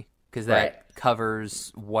for me because that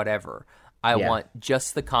covers whatever. I want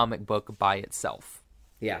just the comic book by itself.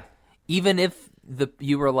 Yeah. Even if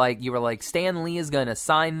you were like Stan Lee is gonna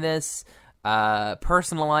sign this,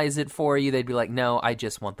 personalize it for you, they'd be like, no, I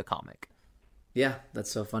just want the comic. Yeah,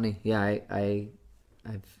 that's so funny. Yeah, I've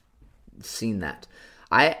seen that.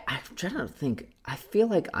 I'm trying to think. I feel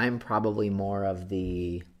like I'm probably more of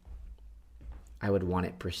the I would want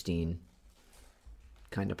it pristine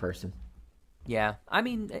kind of person. Yeah, I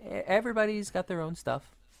mean, everybody's got their own stuff.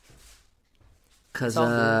 Because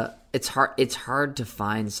it's hard to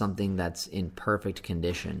find something that's in perfect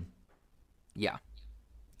condition. Yeah.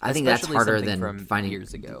 I think that's Especially harder something than from finding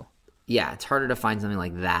years ago. Yeah, it's harder to find something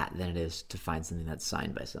like that than it is to find something that's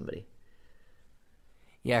signed by somebody.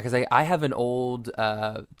 Yeah, because I have an old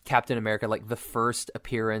Captain America, like the first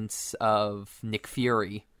appearance of Nick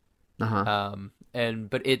Fury. Uh-huh.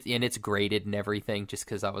 But it's graded and everything, just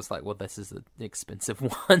because I was like, well, this is an expensive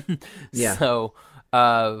one. Yeah. So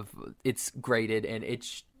it's graded and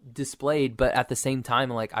it's displayed, but at the same time,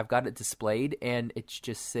 like I've got it displayed and it's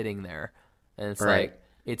just sitting there, and it's Right. like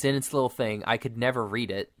it's in its little thing. I could never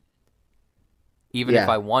read it, even if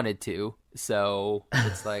I wanted to. So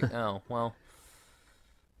it's like, oh well.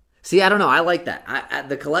 See, I don't know. I like that.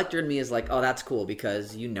 The collector in me is like, oh, that's cool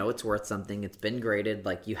because you know it's worth something. It's been graded.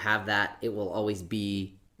 Like, you have that. It will always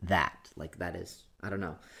be that. Like, that is, I don't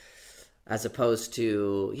know. As opposed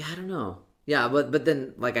to, I don't know. Yeah, but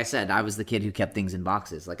then, like I said, I was the kid who kept things in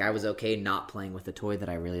boxes. Like, I was okay not playing with a toy that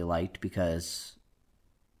I really liked because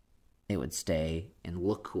it would stay and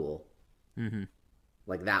look cool. Mm-hmm.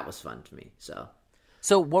 Like, that was fun to me, so.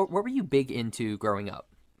 So what were you big into growing up?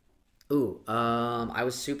 I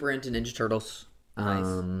was super into Ninja Turtles. Nice.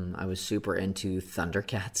 I was super into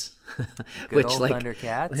Thundercats. Good old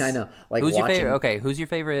Thundercats. I know. Like, who's your watching... favorite? Okay, who's your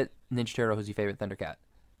favorite Ninja Turtle? Who's your favorite Thundercat?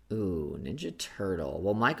 Ooh, Ninja Turtle.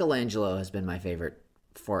 Well, Michelangelo has been my favorite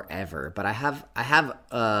forever, but I have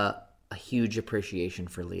a huge appreciation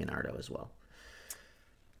for Leonardo as well.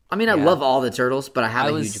 I mean, I love all the turtles, but I have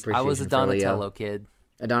a huge appreciation for Leo. I was a Donatello kid.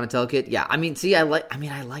 A Donatello kid? Yeah. I mean, see, I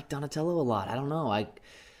like Donatello a lot. I don't know. I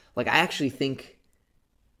actually think,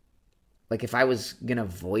 like, if I was gonna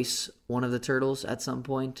voice one of the turtles at some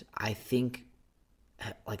point, I think,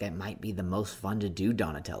 like, it might be the most fun to do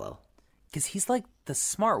Donatello. Because he's, like, the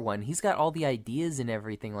smart one. He's got all the ideas and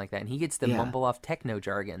everything like that, and he gets to mumble off techno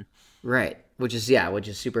jargon. Right. Which is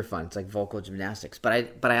super fun. It's like vocal gymnastics.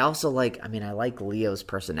 But I also like, I like Leo's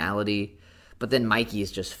personality, but then Mikey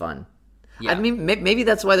is just fun. Yeah. I mean, maybe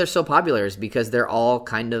that's why they're so popular, is because they're all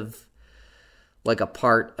kind of like a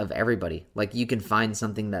part of everybody. Like, you can find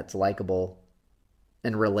something that's likable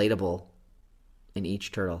and relatable in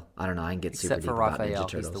each turtle. I don't know. I can get super deep about Ninja Turtles.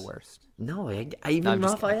 Except for Raphael, he's the worst. No, even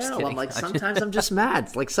Raphael. I'm like, sometimes I'm just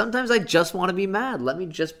mad. Like, sometimes I just want to be mad. Let me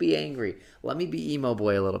just be angry. Let me be emo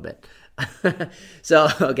boy a little bit. So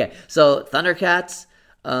Thundercats,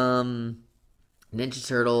 Ninja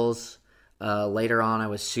Turtles. Later on, I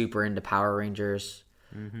was super into Power Rangers.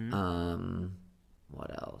 Mm-hmm.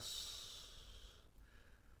 What else?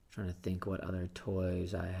 Trying to think what other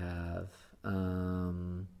toys I have.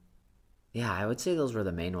 Yeah, I would say those were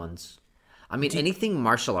the main ones. I mean, anything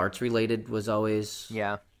martial arts related was always...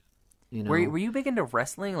 Yeah. You know. Were you big into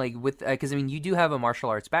wrestling? Like, with... Because, I mean, you do have a martial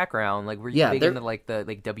arts background. Like, were you big into, like, the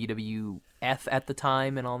WWF at the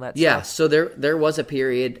time and all that stuff? Yeah, so there was a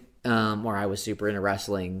period where I was super into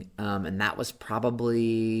wrestling, and that was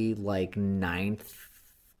probably, like, 9th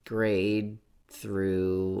grade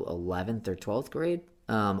through 11th or 12th grade.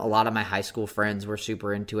 A lot of my high school friends were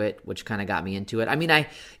super into it, which kind of got me into it. I mean,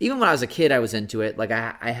 even when I was a kid, I was into it. Like,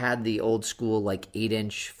 I had the old school, like,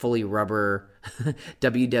 8-inch fully rubber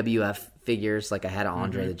WWF figures. Like, I had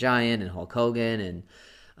Andre the Giant and Hulk Hogan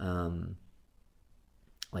and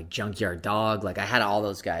like Junkyard Dog. Like, I had all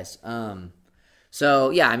those guys. So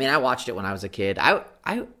yeah, I mean, I watched it when I was a kid. I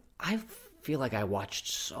feel like I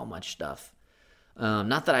watched so much stuff.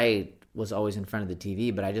 Not that I was always in front of the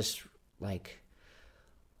TV, but I just like.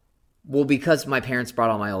 Well, because my parents brought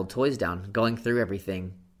all my old toys down, going through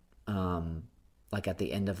everything, like at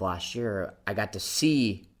the end of last year, I got to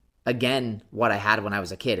see again what I had when I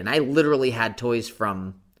was a kid. And I literally had toys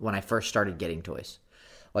from when I first started getting toys.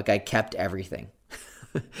 Like, I kept everything.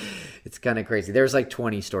 It's kind of crazy. There's like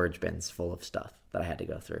 20 storage bins full of stuff that I had to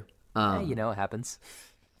go through. It happens.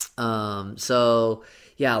 So,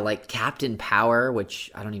 yeah, like Captain Power, which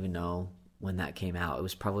I don't even know when that came out. It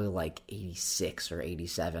was probably like 86 or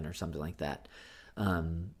 87 or something like that.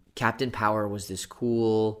 Captain Power was this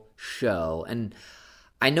cool show, and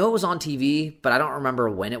I know it was on TV, but I don't remember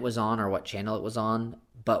when it was on or what channel it was on.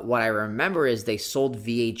 But what I remember is they sold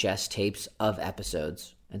VHS tapes of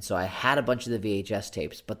episodes, and so I had a bunch of the VHS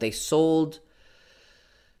tapes, but they sold...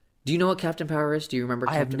 Do you know what Captain Power is? Do you remember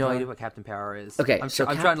Captain Power? I have no idea what Captain Power is. Okay, I'm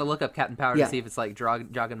trying to look up Captain Power Yeah. to see if it's like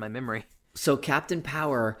jogging my memory. So Captain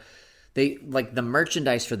Power... They like the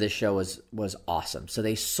merchandise for this show was awesome. So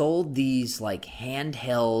they sold these like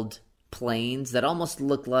handheld planes that almost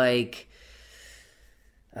look like,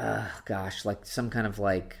 like some kind of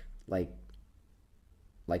like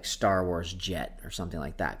like Star Wars jet or something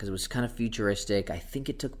like that, because it was kind of futuristic. I think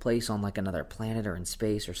it took place on like another planet or in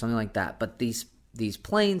space or something like that. But these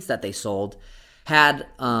planes that they sold had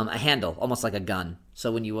a handle, almost like a gun.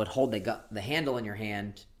 So when you would hold the handle in your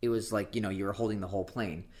hand, it was like, you were holding the whole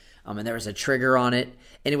plane. And there was a trigger on it,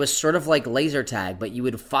 and it was sort of like laser tag, but you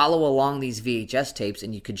would follow along these VHS tapes,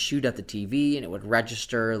 and you could shoot at the TV, and it would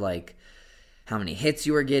register like how many hits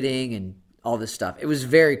you were getting and all this stuff. It was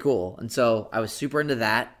very cool, and so I was super into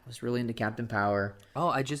that. I was really into Captain Power. Oh,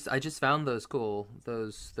 I just found those cool,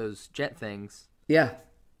 those jet things. Yeah,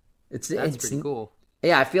 it's pretty cool.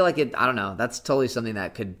 Yeah, I feel like it. I don't know. That's totally something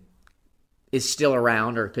that is still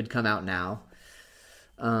around or could come out now.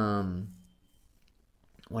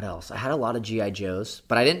 What else? I had a lot of G.I. Joes,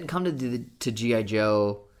 but I didn't come to G.I.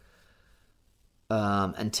 Joe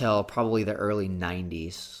until probably the early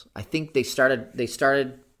 90s. I think they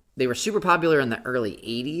were super popular in the early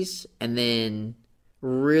 80s, and then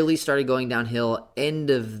really started going downhill end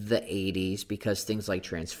of the 80s because things like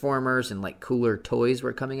Transformers and like cooler toys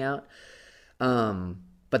were coming out.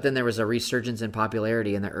 But then there was a resurgence in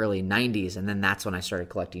popularity in the early 90s, and then that's when I started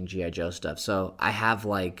collecting G.I. Joe stuff. So I have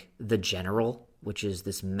like the General, which is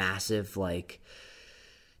this massive like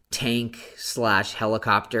tank /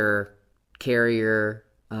 helicopter carrier.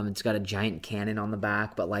 It's got a giant cannon on the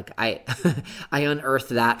back, but like I unearthed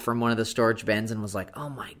that from one of the storage bins and was like, oh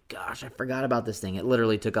my gosh, I forgot about this thing. It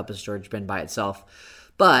literally took up a storage bin by itself.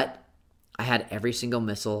 But I had every single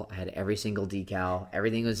missile, I had every single decal,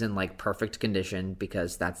 everything was in like perfect condition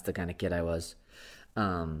because that's the kind of kid I was.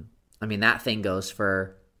 That thing goes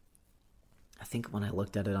for, I think when I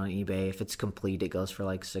looked at it on eBay, if it's complete, it goes for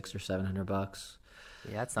like $600 or $700.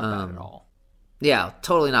 Yeah, that's not bad at all. Yeah,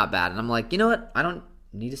 totally not bad. And I'm like, you know what? I don't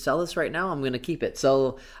need to sell this right now. I'm going to keep it.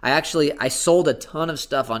 So I sold a ton of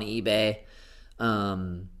stuff on eBay.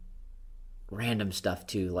 Random stuff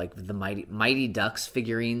too, like the Mighty Ducks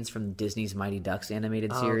figurines from Disney's Mighty Ducks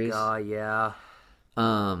animated series. Oh god, yeah.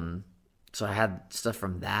 So I had stuff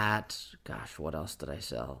from that. Gosh, what else did I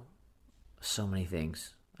sell? So many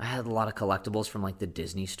things. I had a lot of collectibles from like the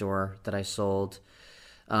Disney store that I sold.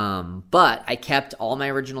 But I kept all my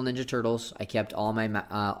original Ninja Turtles. I kept all my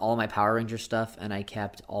Power Ranger stuff, and I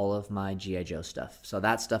kept all of my G.I. Joe stuff. So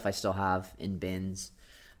that stuff I still have in bins.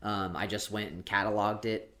 I just went and cataloged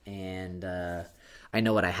it, and I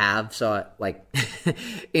know what I have. So like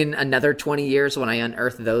in another 20 years, when I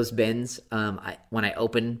unearth those bins, when I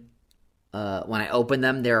open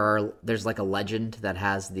them, there's like a legend that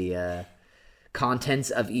has the contents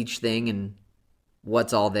of each thing and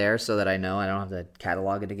what's all there, so that I know I don't have to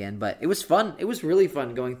catalog it again. But it was fun. It was really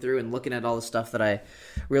fun going through and looking at all the stuff that I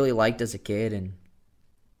really liked as a kid, and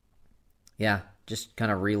yeah, just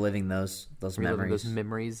kind of reliving those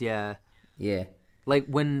memories. Yeah. Like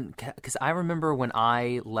because I remember when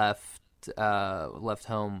I left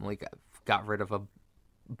home, like got rid of a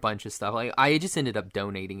bunch of stuff. Like I just ended up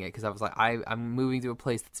donating it because I was like, I'm moving to a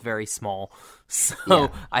place that's very small,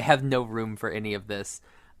 so I have no room for any of this.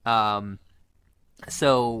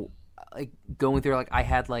 So like going through, like I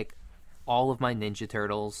had like all of my Ninja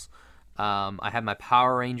Turtles. I had my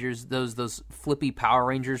Power Rangers, those flippy Power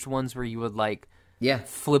Rangers ones where you would like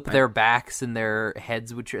flip their backs and their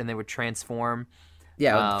heads and they would transform.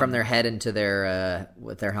 Yeah, from their head into their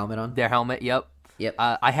with their helmet on. Their helmet, yep.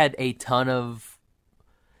 I had a ton of.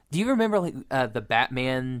 Do you remember like the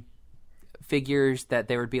Batman figures that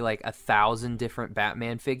there would be like 1,000 different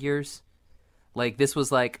Batman figures? Like this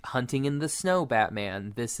was like Hunting in the Snow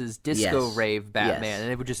Batman. This is Disco Rave Batman, and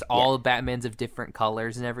it were just all Batmans of different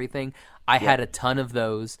colors and everything. I had a ton of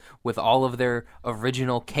those with all of their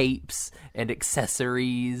original capes and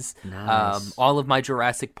accessories. Nice. All of my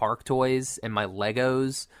Jurassic Park toys and my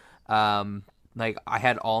Legos. Like I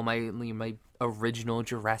had all my original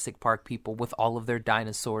Jurassic Park people with all of their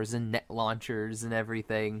dinosaurs and net launchers and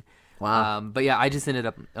everything. Wow. But yeah, I just ended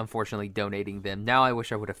up unfortunately donating them. Now I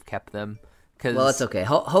wish I would have kept them. Well, it's okay.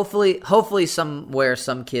 Hopefully somewhere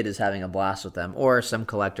some kid is having a blast with them, or some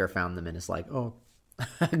collector found them and is like, oh,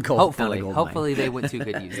 hopefully they went to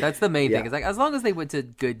good use. That's the main thing. It's like as long as they went to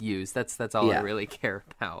good use, that's all I really care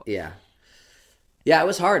about. Yeah. It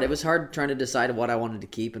was hard. It was hard trying to decide what I wanted to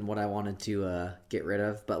keep and what I wanted to get rid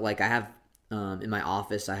of. But like I have in my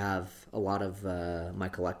office, I have a lot of my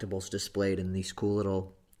collectibles displayed in these cool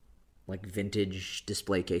little like vintage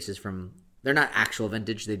display cases from. They're not actual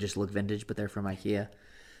vintage; they just look vintage, but they're from IKEA.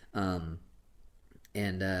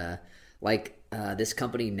 This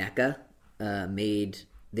company NECA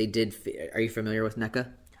They did. Are you familiar with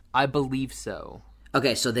NECA? I believe so.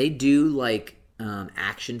 Okay, so they do like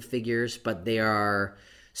action figures, but they are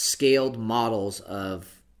scaled models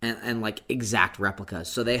of and like exact replicas.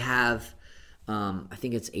 So they have, I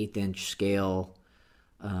think it's 1/8 scale,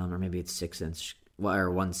 or maybe it's 6" or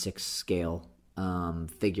 1/6 scale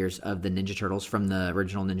figures of the Ninja Turtles from the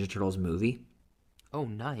original Ninja Turtles movie. Oh,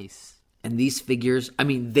 nice. And these figures, I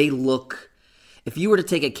mean, they look. If you were to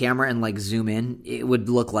take a camera and like zoom in, it would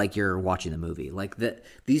look like you're watching the movie. Like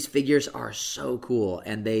these figures are so cool,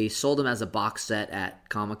 and they sold them as a box set at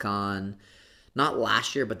Comic-Con, not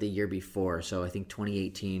last year, but the year before. So I think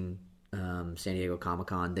 2018 San Diego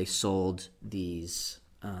Comic-Con, they sold these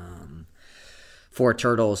 4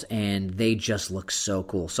 turtles, and they just look so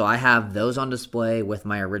cool. So I have those on display with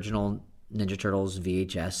my original Ninja Turtles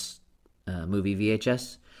VHS, movie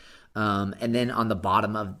VHS. And then on the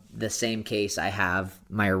bottom of the same case, I have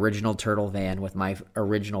my original Turtle van with my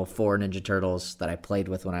original 4 Ninja Turtles that I played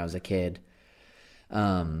with when I was a kid.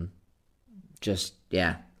 It's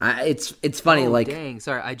funny. Oh, like, dang.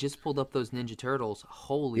 Sorry, I just pulled up those Ninja Turtles.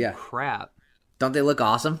 Holy crap. Don't they look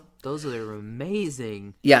awesome? Those are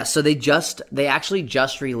amazing. Yeah, so they actually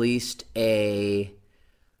just released a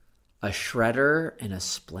Shredder and a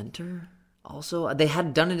Splinter. Also, they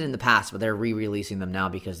had done it in the past, but they're re-releasing them now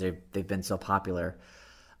because they've been so popular.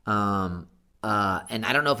 And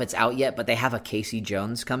I don't know if it's out yet, but they have a Casey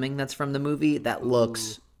Jones coming that's from the movie that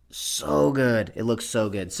looks so good. It looks so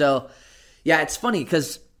good. So, yeah, it's funny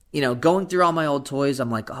because, going through all my old toys,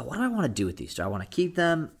 I'm like, oh, what do I want to do with these? Do I want to keep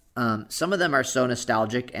them? Some of them are so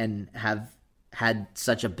nostalgic and have had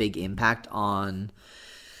such a big impact on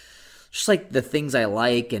just like the things I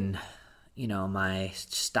like and my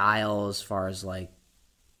style as far as like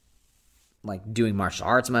doing martial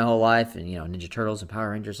arts my whole life and, Ninja Turtles and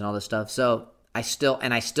Power Rangers and all this stuff. So I still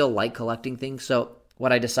like collecting things. So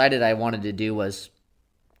what I decided I wanted to do was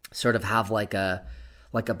sort of have like a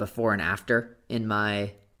before and after in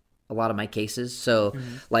a lot of my cases. So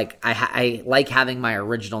like I like having my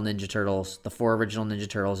original Ninja Turtles, the 4 original Ninja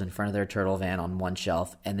Turtles in front of their turtle van on one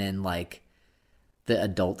shelf, and then like the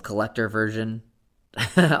adult collector version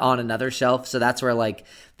on another shelf. So that's where like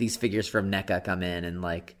these figures from NECA come in, and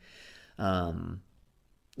like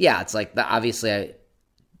it's like obviously I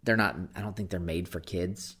don't think they're made for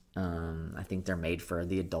kids. I think they're made for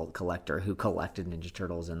the adult collector who collected Ninja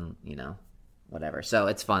Turtles and whatever. So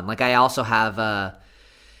it's fun. Like I also have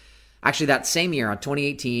actually that same year on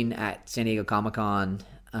 2018 at San Diego Comic-Con,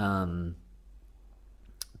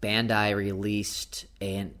 Bandai released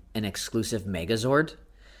an exclusive Megazord.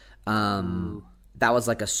 That was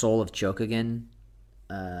like a Soul of Chokugan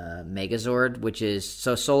Megazord, which is...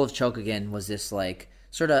 So Soul of Chokugan was this like...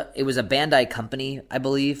 It was a Bandai company, I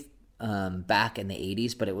believe, back in the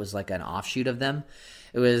 80s, but it was like an offshoot of them.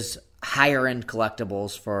 It was higher-end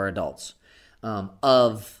collectibles for adults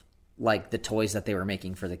of like the toys that they were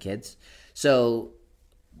making for the kids. So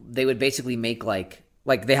they would basically make like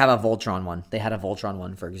they have a Voltron one. They had a Voltron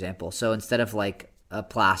one, for example. So instead of like a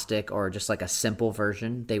plastic or just like a simple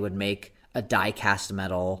version, they would make a die-cast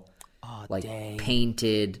metal,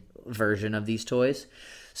 painted version of these toys.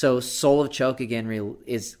 So Soul of Chokugan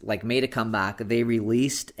is like made a comeback. They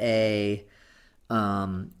released a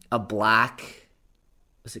black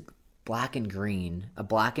and green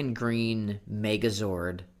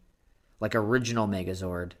Megazord, like original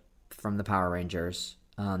Megazord from the Power Rangers.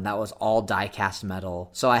 That was all die-cast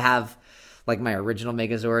metal. So I have like my original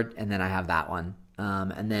Megazord, and then I have that one.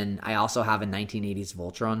 And then I also have a 1980s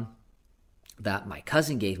Voltron that my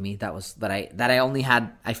cousin gave me. That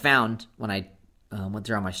I found when I went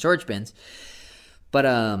through all my storage bins. But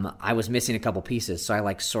I was missing a couple pieces, so I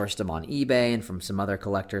like sourced them on eBay and from some other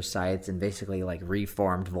collector sites, and basically like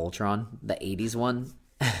reformed Voltron, the 80s one.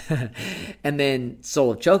 And then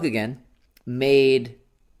Soul of Chokugan made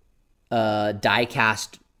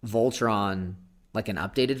die-cast Voltron, like an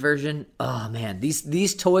updated version. Oh man,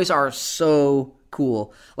 these toys are so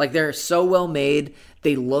cool. Like they're so well made.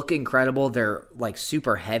 They look incredible. They're like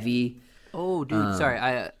super heavy. Oh, dude,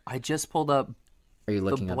 sorry. I just pulled up. Are you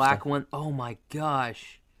looking the up black stuff? one? Oh my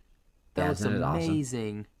gosh, that looks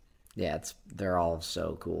amazing. Awesome? Yeah, they're all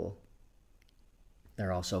so cool.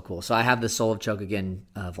 They're all so cool. So I have the Soul of Chokugan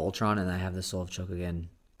Voltron, and I have the Soul of Chokugan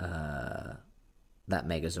that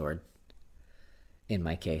Megazord in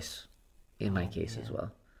my case. As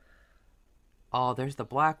well. Oh, there's the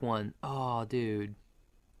black one. Oh, dude.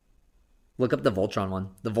 Look up the Voltron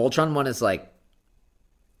one. The Voltron one is like,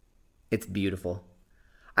 it's beautiful.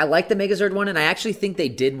 I like the Megazord one, and I actually think they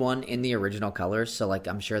did one in the original colors, so like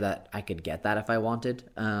I'm sure that I could get that if I wanted.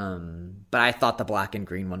 But I thought the black and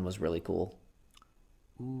green one was really cool.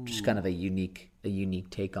 Ooh. Just kind of a unique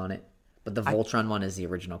take on it. But the Voltron one is the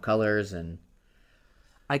original colors, and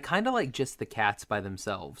I kind of like just the cats by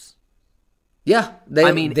themselves. Yeah,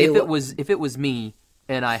 if it was me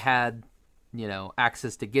and I had,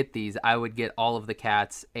 access to get these, I would get all of the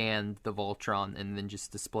cats and the Voltron, and then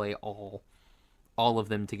just display all of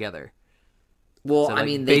them together. Well, So, I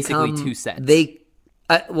mean, basically 2 sets.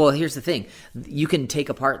 Well, here's the thing: you can take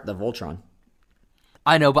apart the Voltron.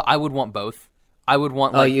 I know, but I would want both. I would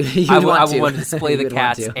want I would want to display the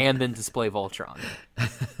cats and then display Voltron.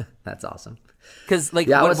 That's awesome. Because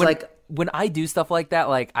when I do stuff like that,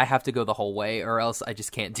 like I have to go the whole way, or else I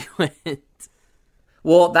just can't do it.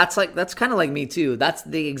 Well, that's kind of like me too. That's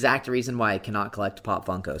the exact reason why I cannot collect Pop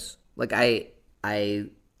Funkos. Like I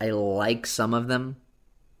like some of them,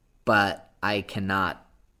 but I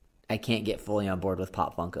can't get fully on board with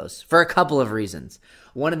Pop Funkos for a couple of reasons.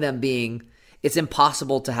 One of them being it's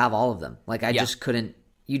impossible to have all of them. Like I just couldn't.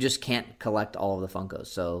 You just can't collect all of the Funkos.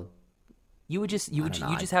 So you just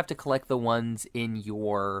have to collect the ones in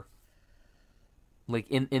your, like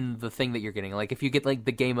in the thing that you're getting. Like if you get like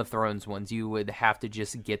the Game of Thrones ones, you would have to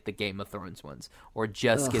just get the Game of Thrones ones, or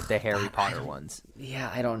just get the Harry Potter ones.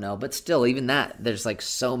 Yeah, I don't know, but still, even that, there's like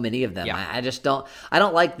so many of them. Yeah. I just don't. I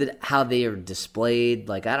don't like how they are displayed.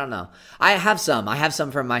 Like I don't know. I have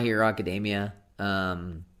some from My Hero Academia.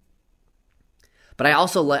 But I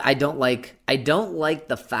also I don't like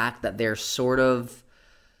the fact that they're sort of.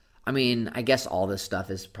 I mean, I guess all this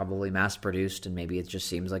stuff is probably mass produced, and maybe it just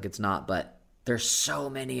seems like it's not. But there's so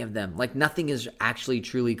many of them. Like nothing is actually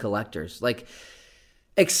truly collectors. Like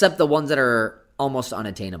except the ones that are almost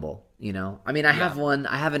unattainable. I mean, I have one.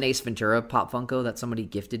 I have an Ace Ventura Pop Funko that somebody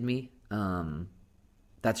gifted me.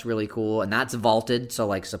 That's really cool, and that's vaulted. So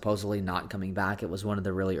like supposedly not coming back. It was one of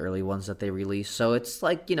the really early ones that they released. So it's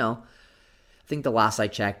like I think the last I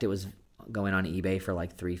checked, it was going on eBay for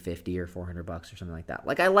like $350 or $400 or something like that.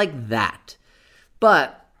 Like I like that,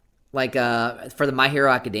 but like for the My Hero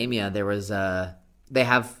Academia, there was they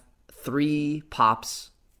have 3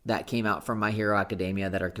 pops that came out from My Hero Academia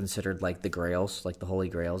that are considered like the grails, like the holy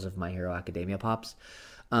grails of My Hero Academia pops.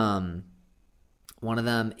 One of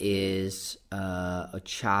them is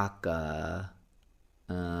Ochaka,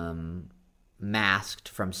 masked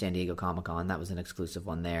from San Diego Comic-Con. That was an exclusive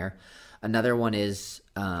one there. Another one is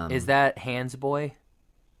that Hands Boy?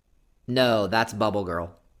 No, that's Bubble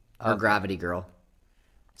Girl or Gravity Girl.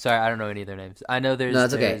 Sorry, I don't know any of their names. I know there's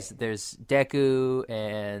Deku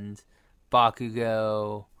and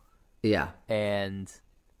Bakugo. Yeah. And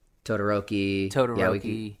Todoroki.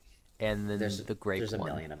 Yeah, and then the Grape There's one.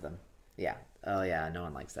 a million of them. Yeah. Oh yeah, no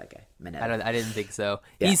one likes that guy. I didn't think so.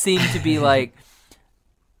 Yeah. He seemed to be like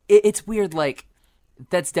it's weird, like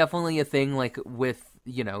that's definitely a thing, like with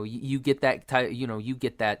you get that kind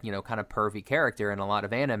of pervy character in a lot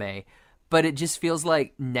of anime, but it just feels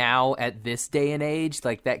like now at this day and age,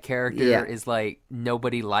 like that character is like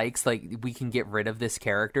nobody likes, like we can get rid of this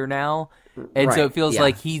character now. And so it feels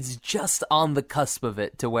like he's just on the cusp of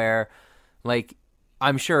it, to where like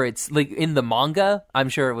I'm sure it's like in the manga, I'm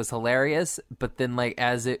sure it was hilarious, but then like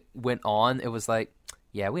as it went on, it was like,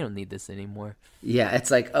 yeah, we don't need this anymore. Yeah, it's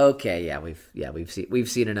like, okay, we've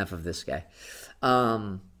seen enough of this guy.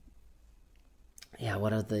 What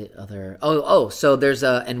are the other? So there's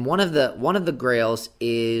and one of the grails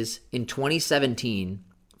is in 2017,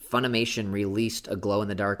 Funimation released a glow in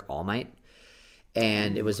the dark All Might,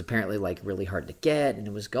 and it was apparently like really hard to get, and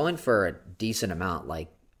it was going for a decent amount, like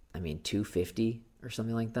 $250 or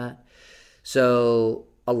something like that. So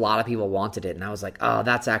a lot of people wanted it, and I was like, oh,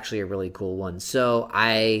 that's actually a really cool one. So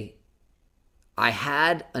I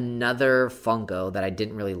had another Funko that I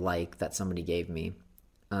didn't really like that somebody gave me,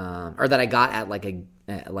 or that I got at like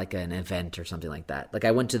an event or something like that. Like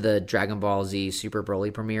I went to the Dragon Ball Z Super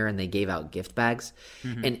Broly premiere, and they gave out gift bags,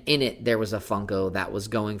 and in it there was a Funko that was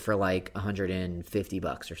going for like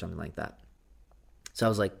 $150 or something like that. So I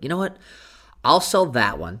was like, you know what? I'll sell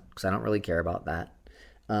that one because I don't really care about that.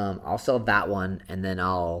 I'll sell that one, and then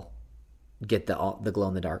I'll get the glow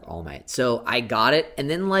in the dark All Might. So I got it, and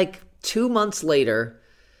then like 2 months later,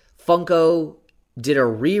 Funko did a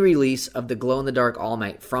re-release of the glow in the dark All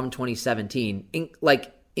Might from 2017.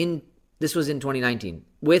 This was in 2019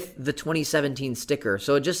 with the 2017 sticker.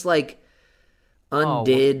 So it just like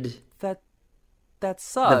undid. That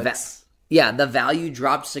sucks. The value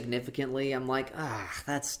dropped significantly. I'm like,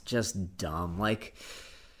 that's just dumb. Like,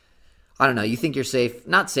 I don't know. You think you're safe?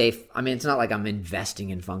 Not safe. I mean, it's not like I'm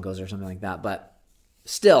investing in Funkos or something like that, but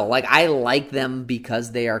still, like, I like them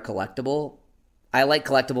because they are collectible. I like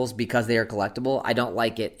collectibles because they are collectible. I don't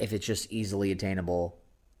like it if it's just easily attainable.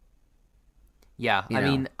 Yeah, I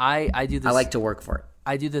mean, I do this. I like to work for it.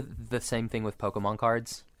 I do the same thing with Pokemon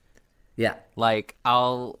cards. Yeah. Like,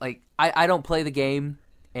 I don't play the game,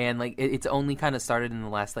 and like it's only kind of started in the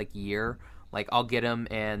last like year, Like, I'll get them,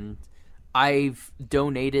 and I've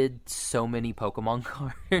donated so many Pokemon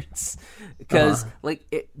cards because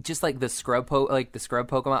just like the scrub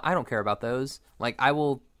Pokemon, I don't care about those. Like, I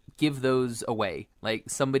will give those away. Like,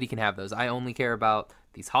 somebody can have those. I only care about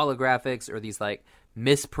these holographics or these like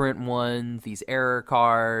misprint ones, these error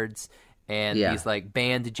cards, and these like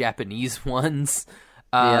banned Japanese ones.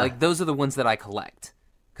 Like, those are the ones that I collect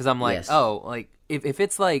because I'm like, oh, like if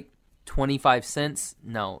it's like 25 cents,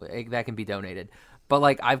 no, that can be donated. But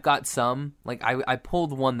like, I've got some, like I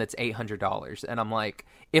pulled one that's $800, and I'm like,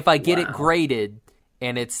 if I get it graded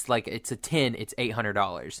and it's like it's a 10, it's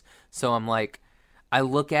 $800. So I'm like, I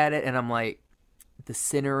look at it and I'm like, the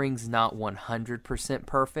centering's not 100%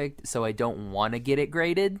 perfect, so I don't want to get it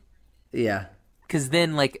graded. Yeah. Because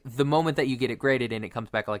then, like, the moment that you get it graded and it comes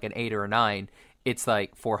back like an 8 or a 9, it's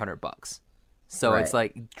like $400. So it's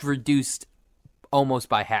like reduced almost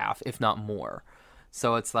by half, if not more.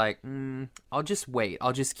 So it's like, I'll just wait.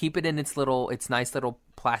 I'll just keep it in its nice little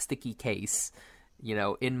plasticky case, you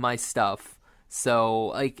know, in my stuff. So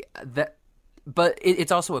like that, but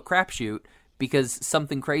it's also a crapshoot because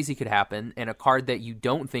something crazy could happen, and a card that you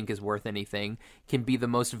don't think is worth anything can be the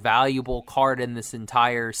most valuable card in this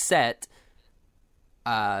entire set.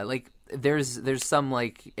 Like there's some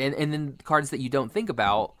like, and then cards that you don't think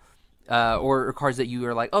about, or cards that you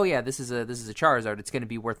are like, oh yeah, this is a Charizard. It's going to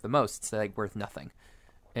be worth the most. It's like worth nothing.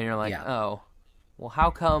 And you're like, oh, well, how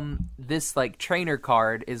come this like trainer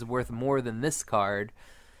card is worth more than this card?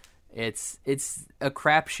 It's a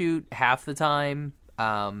crapshoot half the time.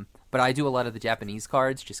 But I do a lot of the Japanese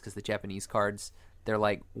cards just because the Japanese cards, they're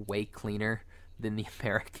like way cleaner than the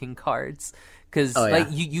American cards. Because like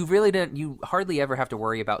you really don't, you hardly ever have to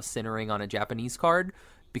worry about centering on a Japanese card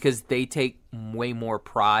because they take way more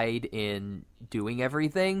pride in doing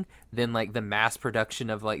everything than like the mass production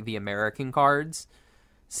of like the American cards.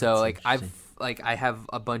 So like I have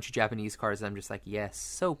a bunch of Japanese cards and I'm just like, yes,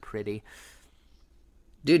 so pretty.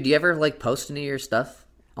 Dude, do you ever like post any of your stuff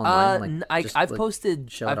online? I've posted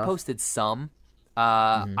some.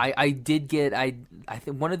 I did get I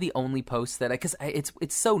think one of the only posts that because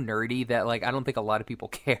it's so nerdy that like I don't think a lot of people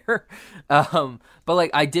care. But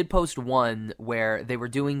like I did post one where they were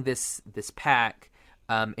doing this pack,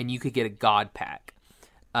 and you could get a God pack.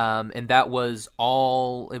 And that was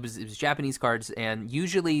all it was Japanese cards, and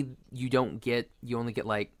usually you only get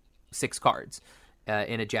like 6 cards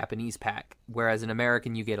in a Japanese pack, whereas in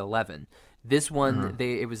American you get 11. This one,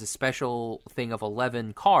 it was a special thing of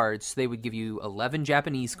 11 cards. So they would give you 11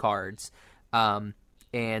 Japanese cards,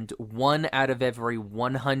 and one out of every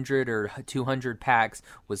 100 or 200 packs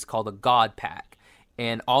was called a God pack,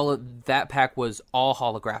 and all of that pack was all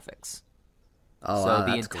holographics. Oh, so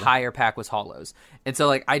the entire pack was holos. And so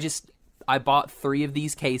like I bought 3 of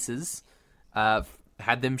these cases,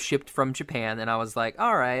 had them shipped from Japan, and I was like,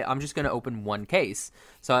 all right, I'm just going to open one case.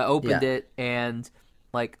 So I opened it, and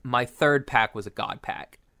like my 3rd pack was a God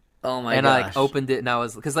pack. Oh my gosh. And I like opened it, and I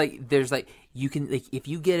was, because like there's like, you can, like, if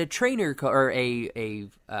you get a trainer or a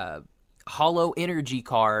holo energy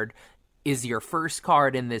card is your first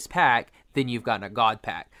card in this pack, then you've gotten a God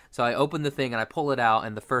pack. So I open the thing and I pull it out,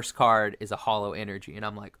 and the first card is a holo energy, and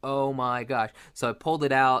I'm like, oh my gosh. So I pulled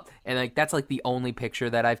it out, and like that's like the only picture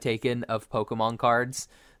that I've taken of Pokemon cards.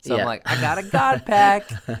 So I'm like, I got a God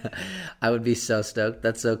pack. I would be so stoked.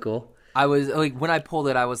 That's so cool. I was like, when I pulled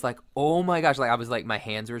it, I was like, oh my gosh. Like I was like, my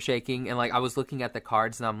hands were shaking, and like I was looking at the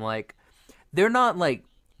cards, and I'm like, they're not like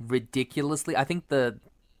ridiculously. I think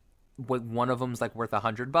one of them's like worth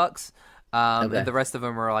 $100. And the rest of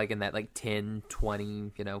them are like in that like $10,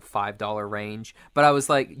 $20, $5 range. But I was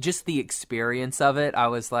like, just the experience of it, I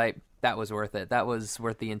was like, that was worth it. That was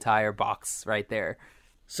worth the entire box right there.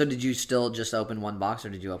 So did you still just open one box, or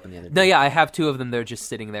did you open the other? No, yeah, I have 2 of them. They're just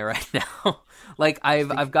sitting there right now. Like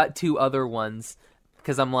I've got 2 other ones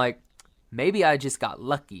because I'm like, maybe I just got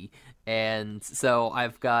lucky, and so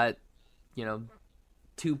I've got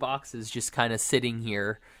 2 boxes just kind of sitting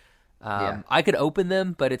here. I could open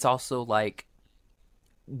them, but it's also like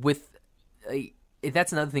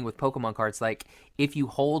that's another thing with Pokemon cards. Like if you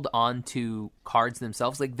hold on to cards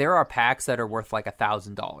themselves, like there are packs that are worth like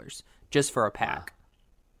 $1,000 just for a pack.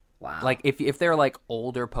 Wow. Like if they're like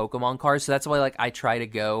older Pokemon cards, so that's why like I try to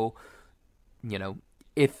go,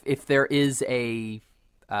 if there is a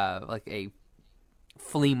like a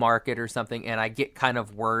flea market or something, and I get kind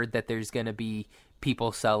of word that there's going to be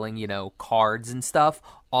people selling, cards and stuff,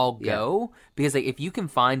 I'll go. Because like if you can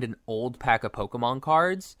find an old pack of Pokemon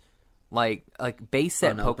cards, like base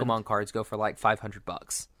set Pokemon cards go for like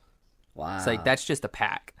 $500. Wow. So like that's just a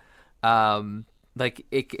pack. Like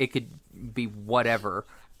it could be whatever.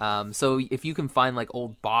 So if you can find like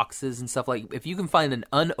old boxes and stuff, like if you can find an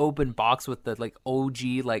unopened box with the like OG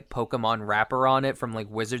like Pokemon wrapper on it from like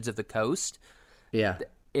Wizards of the Coast, Yeah.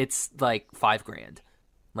 it's like $5,000,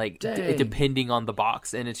 like Dang. depending on the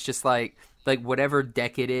box, and it's just like whatever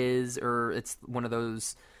deck it is, or it's one of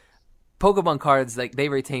those Pokemon cards, like they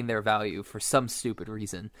retain their value for some stupid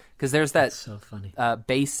reason. Because there's that That's so funny.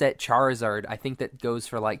 base set Charizard, I think that goes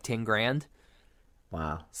for like $10,000.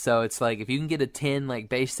 Wow. So it's like if you can get a 10 like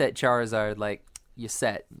base set Charizard, like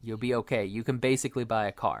you'll be okay. You can basically buy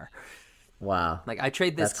a car. Wow. Like I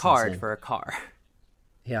trade this That's card insane. for a car.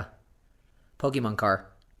 Yeah. Pokemon car.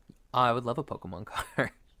 Oh, I would love a Pokemon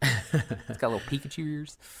car. It's got little Pikachu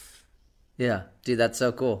ears. Yeah. Dude, that's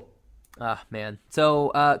so cool. Ah, man.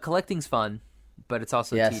 So collecting's fun, but it's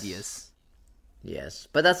also Yes. tedious. Yes.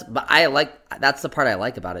 But that's the part I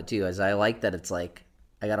like about it too, is I like that it's like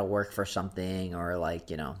I gotta work for something, or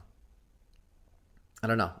like, I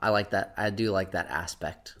don't know. I like that. I do like that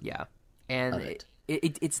aspect. Yeah, and Of it.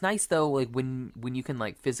 it's nice though, like when you can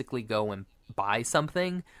like physically go and buy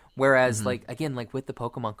something. Whereas like again, like with the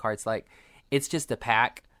Pokemon cards, like it's just a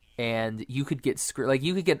pack, and you could get like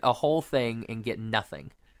you could get a whole thing and get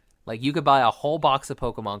nothing. Like you could buy a whole box of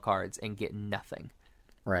Pokemon cards and get nothing.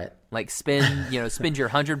 Right. Like spend your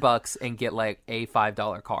 $100 and get like a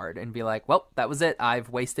 $5 card and be like, well, that was it. I've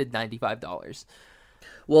wasted $95.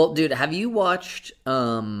 Well, dude, have you watched,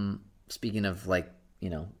 speaking of like,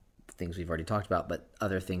 things we've already talked about, but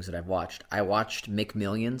other things that I've watched, I watched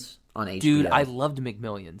McMillions on HBO. Dude, I loved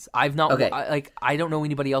McMillions. I've not, Okay. I don't know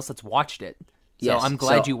anybody else that's watched it. So Yes, I'm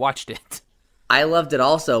glad so- you watched it. I loved it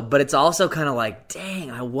also, but it's also kind of like, dang,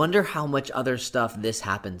 I wonder how much other stuff this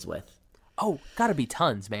happens with. Oh, gotta be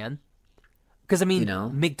tons, man. Because, I mean,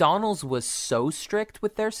 McDonald's was so strict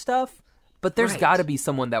with their stuff, but there's Right. gotta be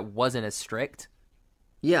someone that wasn't as strict.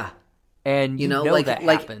 Yeah. And like that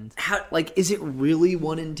happened. how, like, is it really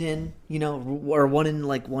 1 in 10, or 1 in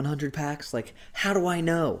like 100 packs? Like, how do I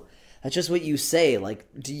know? That's just what you say. Like,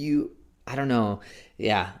 I don't know.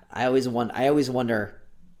 Yeah. I always wonder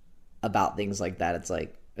about things like that. It's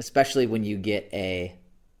like, especially when you get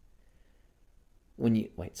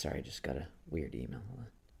wait, sorry, I just got a weird email. Hold on.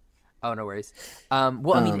 Oh, no worries.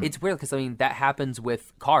 Well, I mean, it's weird because, I mean, that happens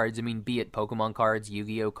with cards. I mean, be it Pokemon cards,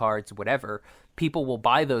 Yu-Gi-Oh cards, whatever. People will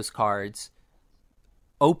buy those cards,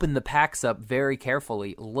 open the packs up very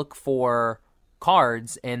carefully, look for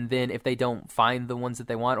cards, and then if they don't find the ones that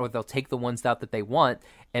they want, or they'll take the ones out that they want,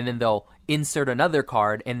 and then they'll insert another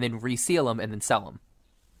card and then reseal them and then sell them.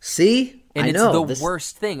 See? And I it's know. the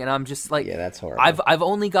worst thing, and I'm just like, Yeah, that's horrible. I've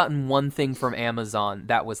only gotten one thing from Amazon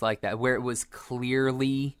that was like that, where it was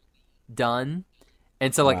clearly done,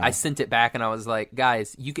 and so like Wow. I sent it back, and I was like,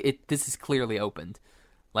 guys, this is clearly opened,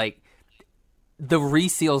 like the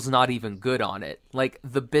reseal's not even good on it, like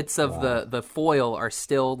the bits of the foil are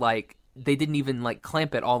still like they didn't even like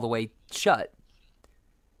clamp it all the way shut.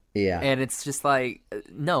 Yeah. And it's just like,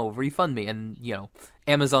 no, refund me. And,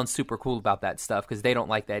 Amazon's super cool about that stuff because they don't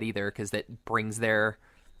like that either, because that brings their,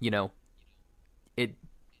 brings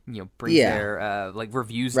Yeah. their, like,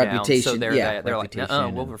 reviews down. So Reputation, they're yeah, like, we'll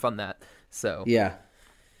reputation refund that. So, yeah.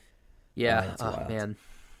 yeah. that's Oh, wild. man.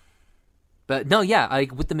 But no, yeah,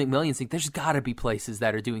 like with the McMillions thing, there's got to be places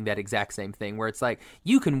that are doing that exact same thing where it's like,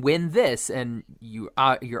 you can win this, and you're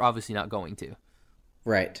obviously not going to.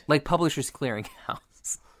 Right. Like Publishers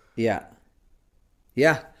Clearinghouse. Yeah.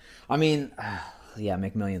 Yeah. I mean, yeah,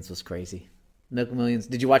 McMillions was crazy. McMillions.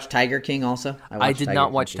 Did you watch Tiger King also? I watched did Tiger not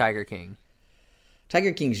King watch too. Tiger King.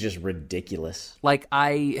 Tiger King's just ridiculous. Like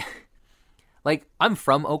I'm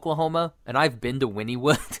from Oklahoma and I've been to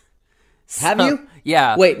Wynnewood. Have you?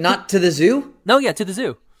 Yeah. Wait, not to the zoo? No, yeah, to the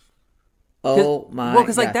zoo. Oh my! Well,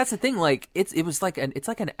 because like God. that's the thing. Like it's like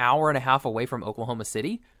an hour and a half away from Oklahoma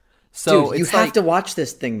City. So Dude, you it's have like to watch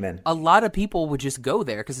this thing then. a lot of people would just go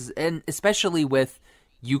there and especially with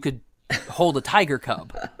you could hold a tiger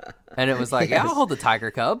cub, and it was like, yeah, I'll hold a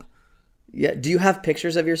tiger cub. Yeah. Do you have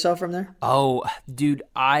pictures of yourself from there? Oh, dude,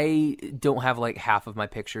 I don't have like half of my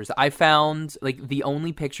pictures. I found like the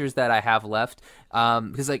only pictures that I have left,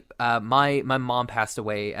 because like my mom passed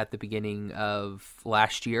away at the beginning of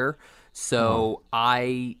last year, so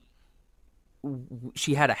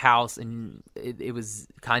she had a house and it was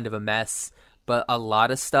kind of a mess, but a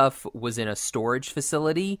lot of stuff was in a storage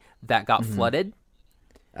facility that got flooded.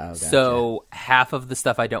 Oh, gotcha. So half of the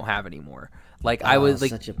stuff I don't have anymore. Like I was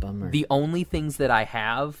like, such a bummer. the only things that I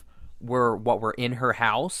have were what were in her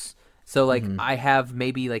house. So like I have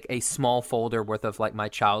maybe like a small folder worth of like my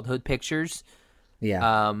childhood pictures.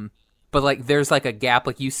 Yeah. But like there's like a gap.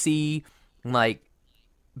 Like you see like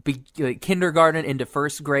kindergarten into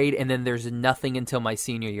first grade, and then there's nothing until my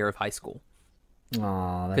senior year of high school.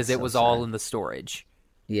 Oh, because it was all in the storage.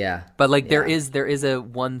 Yeah, but like there is a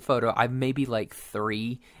one photo. I'm maybe like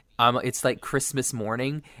 3. It's like Christmas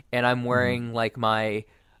morning, and I'm wearing like my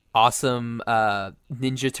awesome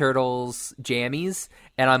Ninja Turtles jammies,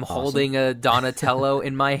 and I'm holding a Donatello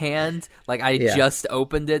in my hand. Like I just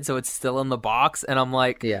opened it, so it's still in the box, and I'm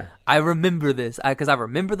like, I remember this because I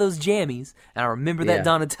remember those jammies, and I remember that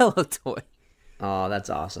Donatello toy. Oh, that's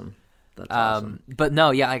awesome. That's awesome. But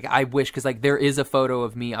no, like I wish, because like there is a photo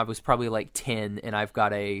of me. I was probably like 10, and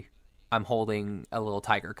I'm holding a little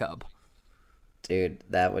tiger cub. Dude,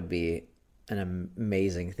 that would be an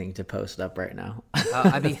amazing thing to post up right now.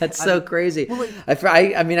 I mean, that's so crazy. Well,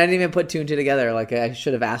 I mean, I didn't even put 2 and 2 together. Like, I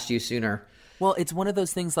should have asked you sooner. Well, it's one of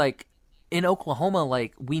those things. Like in Oklahoma,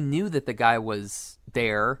 like we knew that the guy was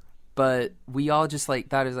there, but we all just like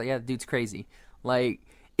thought it was like, yeah, the dude's crazy. Like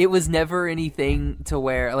it was never anything to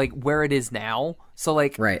where it is now. So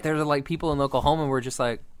like, there's like people in Oklahoma were just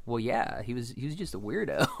like, well, yeah, he was just a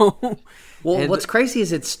weirdo. Well, what's crazy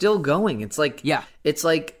is it's still going. It's like, it's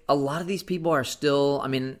like a lot of these people are still, I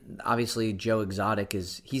mean, obviously Joe Exotic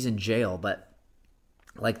he's in jail, but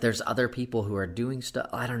like there's other people who are doing stuff.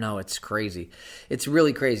 I don't know. It's crazy. It's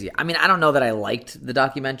really crazy. I mean, I don't know that I liked the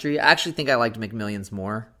documentary. I actually think I liked McMillions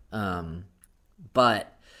more.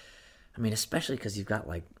 But I mean, especially because you've got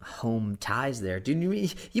like home ties there,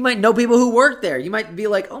 dude. You might know people who work there. You might be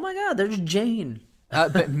like, oh my God, there's Jane.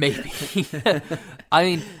 But maybe. I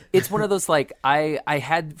mean, it's one of those, like, I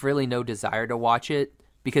had really no desire to watch it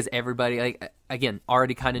because everybody, like, again,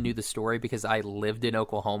 already kind of knew the story because I lived in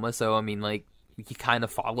Oklahoma. So, I mean, like, you kind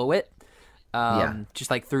of follow it, just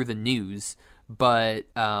like through the news. But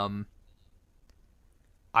I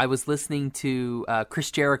was listening to Chris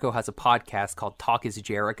Jericho has a podcast called Talk is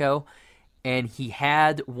Jericho, and he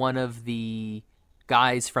had one of the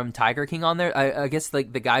guys from Tiger King on there. I guess,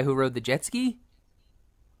 like, the guy who rode the jet ski.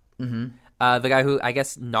 Mm-hmm. The guy who I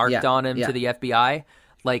guess narked on him to the FBI,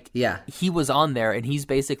 like he was on there, and he's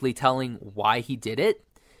basically telling why he did it,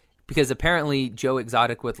 because apparently Joe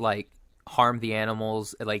Exotic would like harm the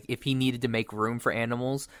animals, like if he needed to make room for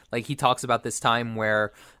animals. Like he talks about this time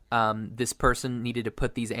where this person needed to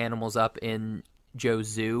put these animals up in Joe's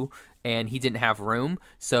zoo, and he didn't have room,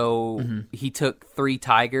 so he took 3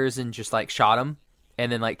 tigers and just like shot them,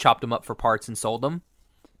 and then like chopped them up for parts and sold them.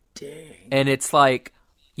 Dang. And it's like,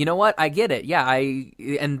 you know what? I get it. Yeah,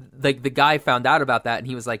 and like the guy found out about that, and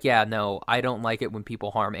he was like, "Yeah, no, I don't like it when people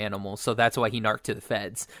harm animals." So that's why he narked to the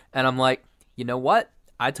feds. And I'm like, you know what?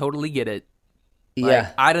 I totally get it. Like,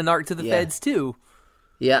 I'd have narked to the feds too.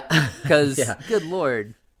 Yeah, because good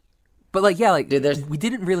lord. But like, like dude, we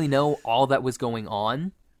didn't really know all that was going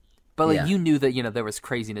on, but like you knew that there was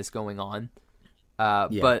craziness going on,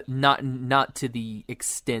 but not to the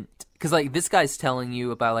extent, because like this guy's telling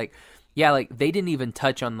you about like. Yeah, like they didn't even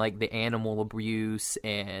touch on like the animal abuse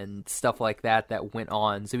and stuff like that went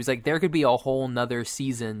on. So he was like, there could be a whole nother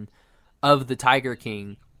season of the Tiger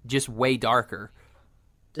King, just way darker.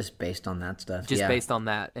 Just based on that stuff. Just based on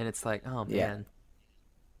that, and it's like, oh man.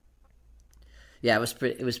 Yeah, it was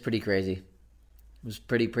pretty crazy. It was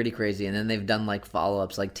pretty crazy. And then they've done like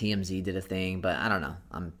follow-ups, like TMZ did a thing, but I don't know.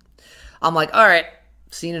 I'm like, all right,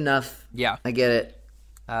 seen enough. Yeah, I get it.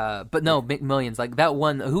 But no, McMillions, like that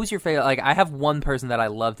one. Who's your favorite? Like, I have one person that I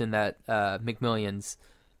loved in that McMillions.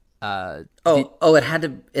 It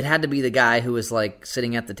had to be the guy who was like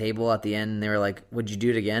sitting at the table at the end, and they were like, "Would you do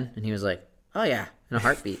it again?" And he was like, "Oh yeah," in a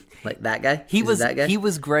heartbeat. Like that guy. He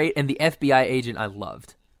was great, and the FBI agent I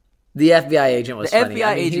loved. The FBI agent was funny.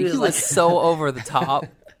 FBI agent, he was so over the top.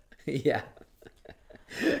 Yeah.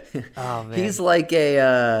 Oh man. He's like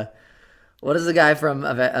a what is the guy from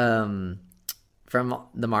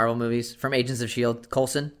the Marvel movies, from Agents of S.H.I.E.L.D.,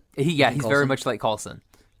 Coulson? He's Coulson? very much like Coulson.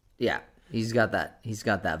 Yeah, he's got that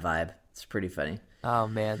vibe. It's pretty funny. Oh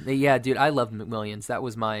man, yeah, dude, I loved McMillions. That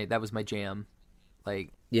was my jam.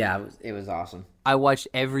 Like, yeah, it was awesome. I watched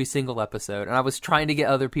every single episode, and I was trying to get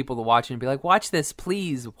other people to watch it and be like, watch this,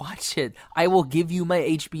 please, watch it. I will give you my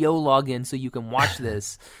HBO login so you can watch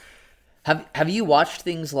this. Have you watched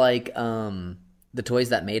things like The Toys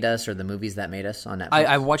That Made Us or The Movies That Made Us on Netflix?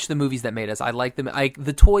 I watched The Movies That Made Us. I like them.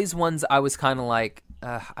 The toys ones, I was kind of like,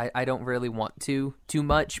 I don't really want too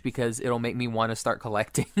much because it'll make me want to start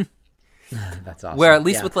collecting. That's awesome. Where at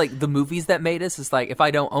least with like The Movies That Made Us, it's like, if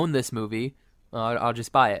I don't own this movie, I'll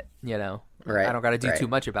just buy it, Right. I don't got to do too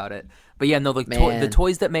much about it. But yeah, no, the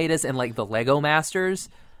Toys That Made Us and like the Lego Masters,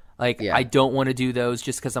 like I don't want to do those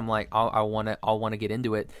just because I'm like, I'll want to get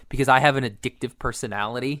into it because I have an addictive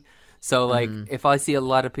personality. So like if I see a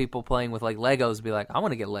lot of people playing with like Legos, be like, I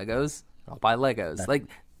want to get Legos. I'll buy Legos.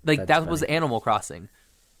 That was Animal Crossing.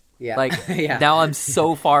 Yeah. Like now I'm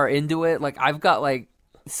so far into it. Like I've got like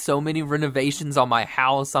so many renovations on my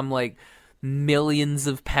house. I'm like millions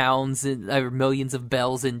of pounds or millions of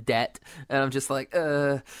bells in debt, and I'm just like,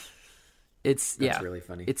 That's really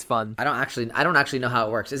funny. It's fun. I don't actually know how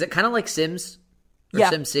it works. Is it kind of like Sims? Or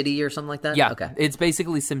SimCity or something like that? Yeah. Okay. It's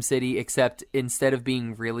basically SimCity, except instead of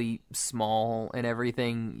being really small and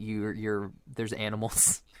everything, there's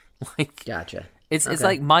animals. Like gotcha. It's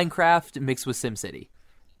like Minecraft mixed with SimCity.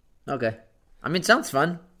 Okay. I mean, sounds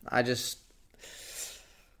fun.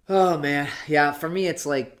 Oh man. Yeah, for me it's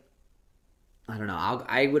like, I don't know.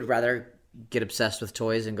 I would rather get obsessed with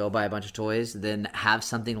toys and go buy a bunch of toys than have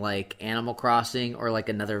something like Animal Crossing or like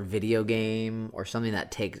another video game or something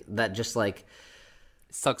that just like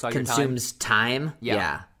sucks all consumes your time.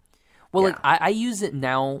 Yeah. Well, like I use it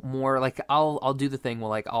now more. Like I'll do the thing where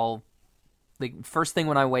like I'll like first thing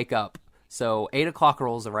when I wake up. So 8 o'clock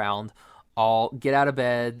rolls around. I'll get out of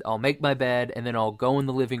bed. I'll make my bed, and then I'll go in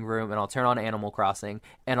the living room and I'll turn on Animal Crossing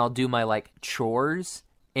and I'll do my like chores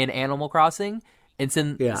in Animal Crossing. And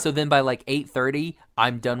so then by like 8:30,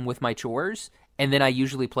 I'm done with my chores, and then I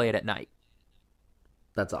usually play it at night.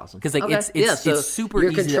 That's awesome. Because like it's super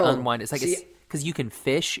easy to unwind. It's like because you can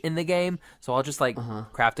fish in the game, so I'll just like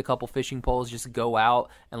craft a couple fishing poles, just go out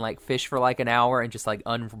and like fish for like an hour and just like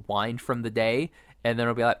unwind from the day, and then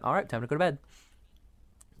it'll be like, all right, time to go to bed.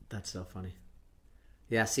 That's so funny.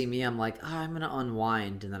 Yeah, see me, I'm like, I'm gonna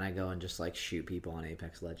unwind, and then I go and just like shoot people on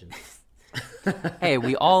Apex Legends. Hey,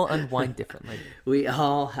 we all unwind differently. We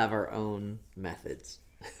all have our own methods.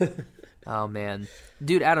 Oh man,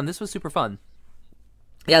 dude, Adam, this was super fun.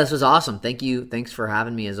 Yeah, this was awesome. Thank you. Thanks for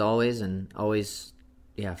having me as always, and always,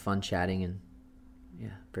 fun chatting, and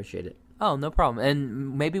appreciate it. Oh, no problem.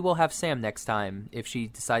 And maybe we'll have Sam next time if she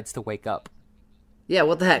decides to wake up. Yeah,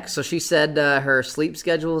 what the heck? So she said her sleep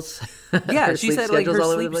schedules. Yeah, she said like her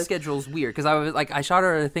sleep schedule's weird because I was like, I shot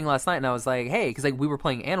her a thing last night and I was like, hey, because like we were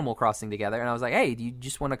playing Animal Crossing together and I was like, hey, do you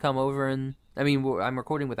just want to come over and I mean I'm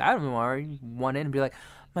recording with Adam tomorrow. You want in and be like,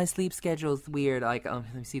 my sleep schedule's weird. Like,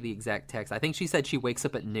 let me see the exact text. I think she said she wakes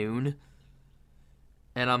up at noon,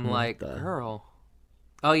 and I'm like, girl.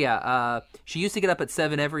 Oh yeah, she used to get up at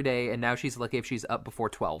 7 every day, and now she's lucky if she's up before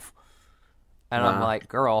 12. And I'm like,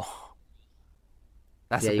 girl.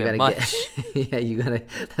 That's a bit much.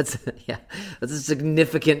 That's a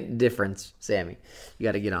significant difference, Sammy. You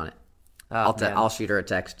got to get on it. I'll shoot her a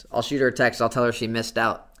text. I'll tell her she missed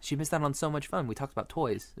out. She missed out on so much fun. We talked about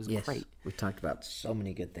toys. It was great. We talked about so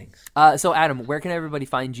many good things. So Adam, where can everybody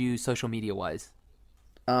find you social media wise?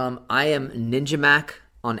 I am Ninja Mac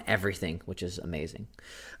on everything, which is amazing.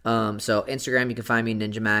 So Instagram, you can find me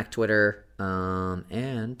Ninja Mac, Twitter,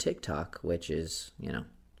 and TikTok, which is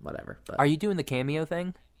whatever. But are you doing the Cameo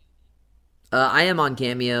thing? I am on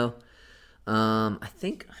Cameo. I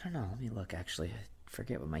don't know. Let me look. Actually, I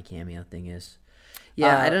forget what my Cameo thing is.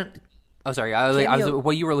 Yeah, I don't. Oh, sorry. I was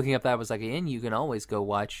while you were looking up that, I was like, and you can always go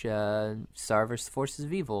watch Star vs. Forces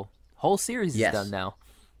of Evil. Whole series is done now.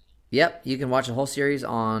 Yep, you can watch the whole series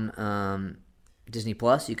on Disney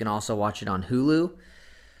Plus. You can also watch it on Hulu.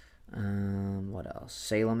 What else?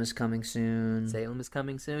 Salem is coming soon.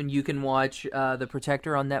 You can watch The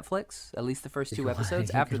Protector on Netflix, at least the first 2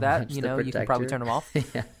 episodes. After that, you can probably turn them off.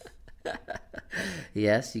 Yeah.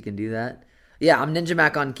 Yes, you can do that. Yeah, I'm Ninja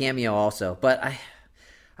Mac on Cameo also, but I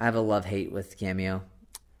have a love-hate with Cameo.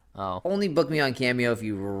 Oh. Only book me on Cameo if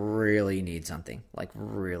you really need something. Like,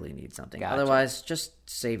 really need something. Gotcha. Otherwise, just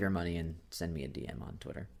save your money and send me a DM on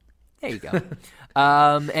Twitter. There you go.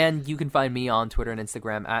 And you can find me on Twitter and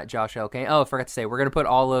Instagram at Josh L. Kane. Oh, I forgot to say, we're going to put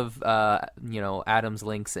all of Adam's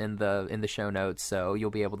links in the show notes, so you'll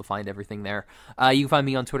be able to find everything there. You can find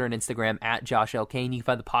me on Twitter and Instagram at Josh L. Kane. You can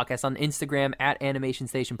find the podcast on Instagram at Animation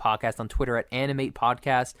Station Podcast, on Twitter at Animate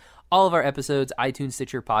Podcast. All of our episodes, iTunes,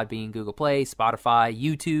 Stitcher, Podbean, Google Play, Spotify,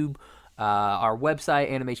 YouTube, our website,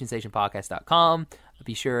 animationstationpodcast.com.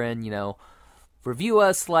 Be sure and, review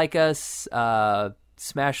us, like us,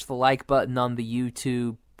 smash the like button on the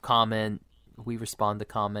YouTube, comment. We respond to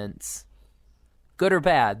comments, good or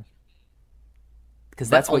bad, because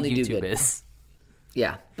that's what YouTube is.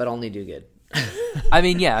 Yeah, but only do good.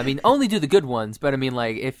 Only do the good ones. But I mean,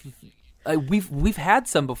 like, if we've had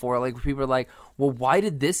some before, like people are like, well, why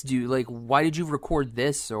did this do? Like, why did you record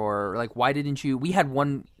this? Or like, why didn't you? We had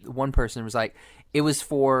one person was like, it was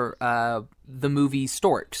for the movie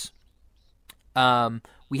Storks.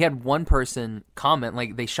 We had one person comment,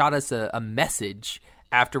 like they shot us a message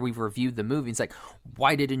after we reviewed the movie. It's like,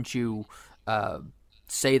 why didn't you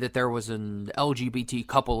say that there was an LGBT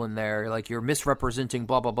couple in there, like you're misrepresenting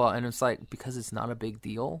blah blah blah, and it's like, because it's not a big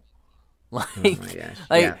deal. Like, oh my gosh.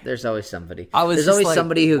 like, yeah, there's always somebody. There's always like,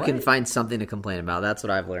 somebody who what? can find something to complain about. That's what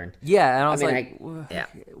I've learned. Yeah, and I was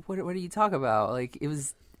what do you talk about? Like, it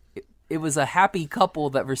was a happy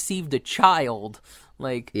couple that received a child.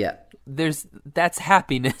 Like, yeah, that's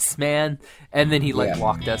happiness, man. And then he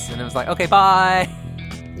walked us, and it was like, okay, bye.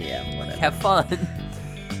 Yeah, whatever. Have fun.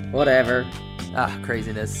 Whatever.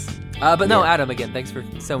 Craziness. But no, Adam, again, thanks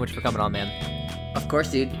so much for coming on, man. Of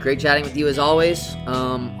course, dude. Great chatting with you as always.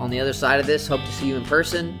 On the other side of this, hope to see you in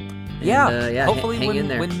person. And, hopefully hang in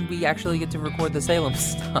there. when we actually get to record the Salem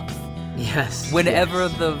stuff. Yes. Whenever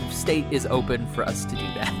the state is open for us to do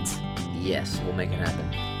that. Yes, we'll make it happen.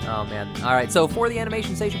 Oh, man. All right, so for the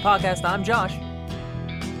Animation Station Podcast, I'm Josh.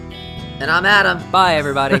 And I'm Adam. Bye,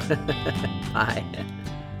 everybody. Bye.